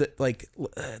of the like,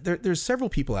 there's several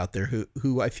people out there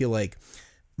who I feel like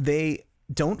they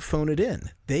don't phone it in.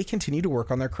 They continue to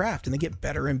work on their craft, and they get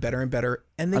better and better and better,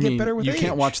 and they get better with age. You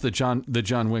can't watch the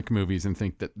John Wick movies and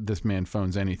think that this man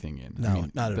phones anything in. No,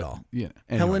 not at all. Yeah.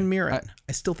 Anyway, Helen Mirren.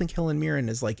 I still think Helen Mirren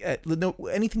is like, no,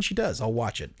 anything she does, I'll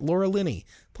watch it. Laura Linney,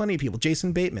 plenty of people.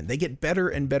 Jason Bateman. They get better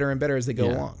and better and better as they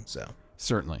go along. So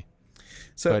certainly.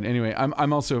 But anyway,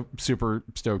 I'm also super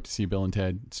stoked to see Bill and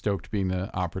Ted. Stoked being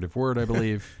the operative word, I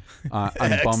believe. I'm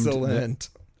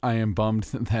Excellent. I am bummed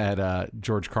that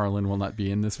George Carlin will not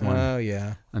be in this one. Oh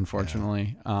yeah,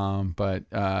 unfortunately. Yeah. But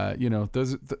you know,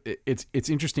 it's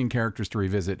interesting characters to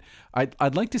revisit.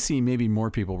 I'd like to see maybe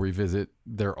more people revisit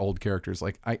their old characters.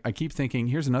 Like I keep thinking,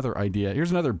 here's another idea.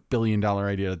 Here's another $1 billion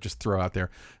idea to just throw out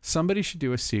there. Somebody should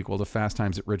do a sequel to Fast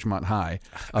Times at Ridgemont High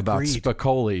about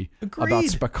Spicoli. About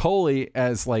Spicoli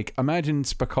as, like, imagine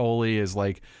Spicoli as,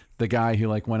 like, the guy who,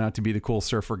 like, went out to be the cool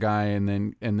surfer guy and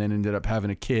then ended up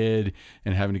having a kid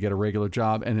and having to get a regular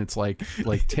job. And it's like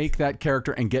take that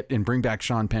character and bring back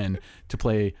Sean Penn to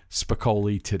play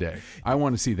Spicoli today. I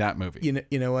want to see that movie.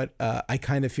 You know what? I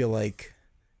kind of feel like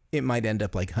it might end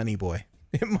up like Honey Boy.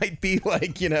 It might be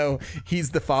like,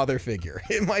 he's the father figure.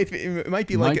 It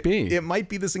might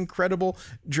be this incredible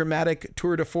dramatic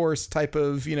tour de force type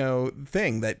of,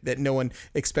 thing that no one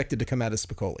expected to come out of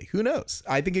Spicoli. Who knows?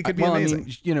 I think it could be amazing.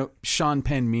 I mean, Sean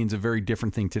Penn means a very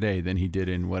different thing today than he did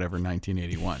in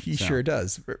 1981. He sure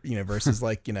does. Versus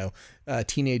like,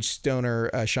 teenage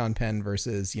stoner Sean Penn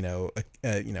versus,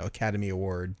 Academy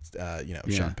Award,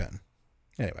 Sean Penn.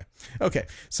 Anyway. Okay.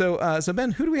 So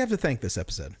Ben, who do we have to thank this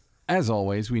episode? As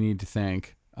always, we need to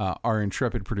thank our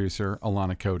intrepid producer,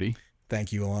 Alana Cody.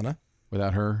 Thank you, Alana.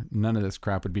 Without her, none of this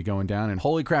crap would be going down. And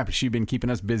holy crap, has she been keeping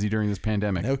us busy during this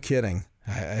pandemic? No kidding.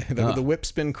 The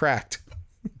whip's been cracked.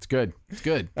 It's good. It's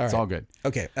good. It's all good.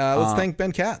 Okay, let's thank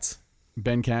Ben Katz.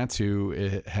 Ben Katz,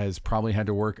 who has probably had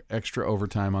to work extra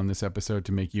overtime on this episode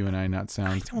to make you and I not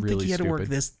sound really stupid. I don't think he had to work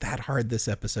that hard this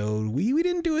episode. We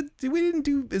didn't do it. We didn't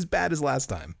do as bad as last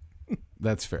time.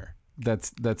 That's fair.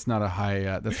 That's not a high.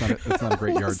 That's not a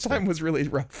great yardstick. Last time was really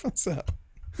rough. So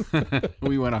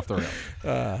we went off the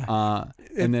rail.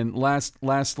 And then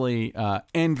lastly,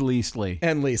 and leastly,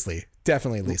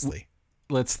 definitely leastly.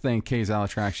 Let's thank Kay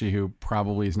Zalatrakshy, who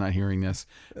probably is not hearing this,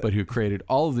 but who created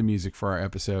all of the music for our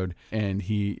episode, and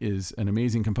he is an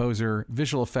amazing composer,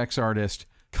 visual effects artist,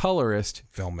 colorist,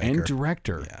 filmmaker, and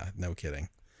director. Yeah, no kidding.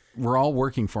 We're all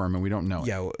working for him and we don't know it.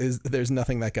 Yeah, there's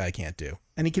nothing that guy can't do.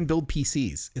 And he can build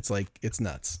PCs. It's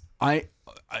nuts.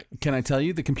 Can I tell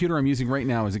you, the computer I'm using right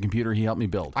now is a computer he helped me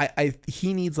build.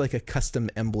 He needs like a custom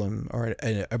emblem or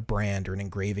a brand or an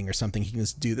engraving or something. He can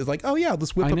just do this. Like, oh yeah,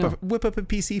 let's whip up a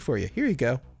PC for you. Here you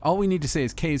go. All we need to say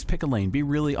is, Kay's, pick a lane. Be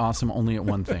really awesome only at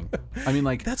one thing. I mean,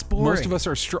 like, that's boring. Most of us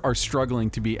are struggling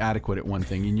to be adequate at one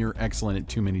thing, and you're excellent at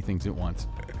too many things at once.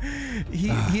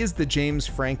 He is the James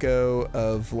Franco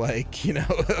of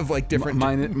different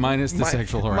minus the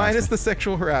sexual harassment. Minus the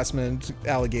sexual harassment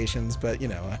allegations, but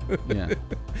yeah.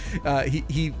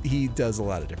 He does a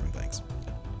lot of different things.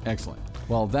 Excellent.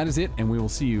 Well, that is it, and we will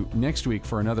see you next week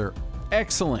for another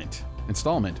excellent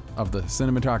installment of the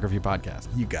Cinematography Podcast.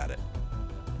 You got it.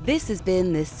 This has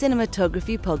been the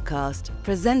Cinematography Podcast,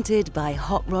 presented by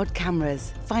Hot Rod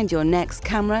Cameras. Find your next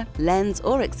camera, lens,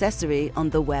 or accessory on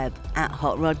the web at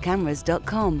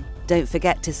hotrodcameras.com. Don't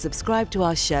forget to subscribe to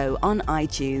our show on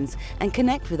iTunes and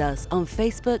connect with us on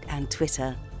Facebook and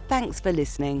Twitter. Thanks for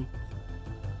listening.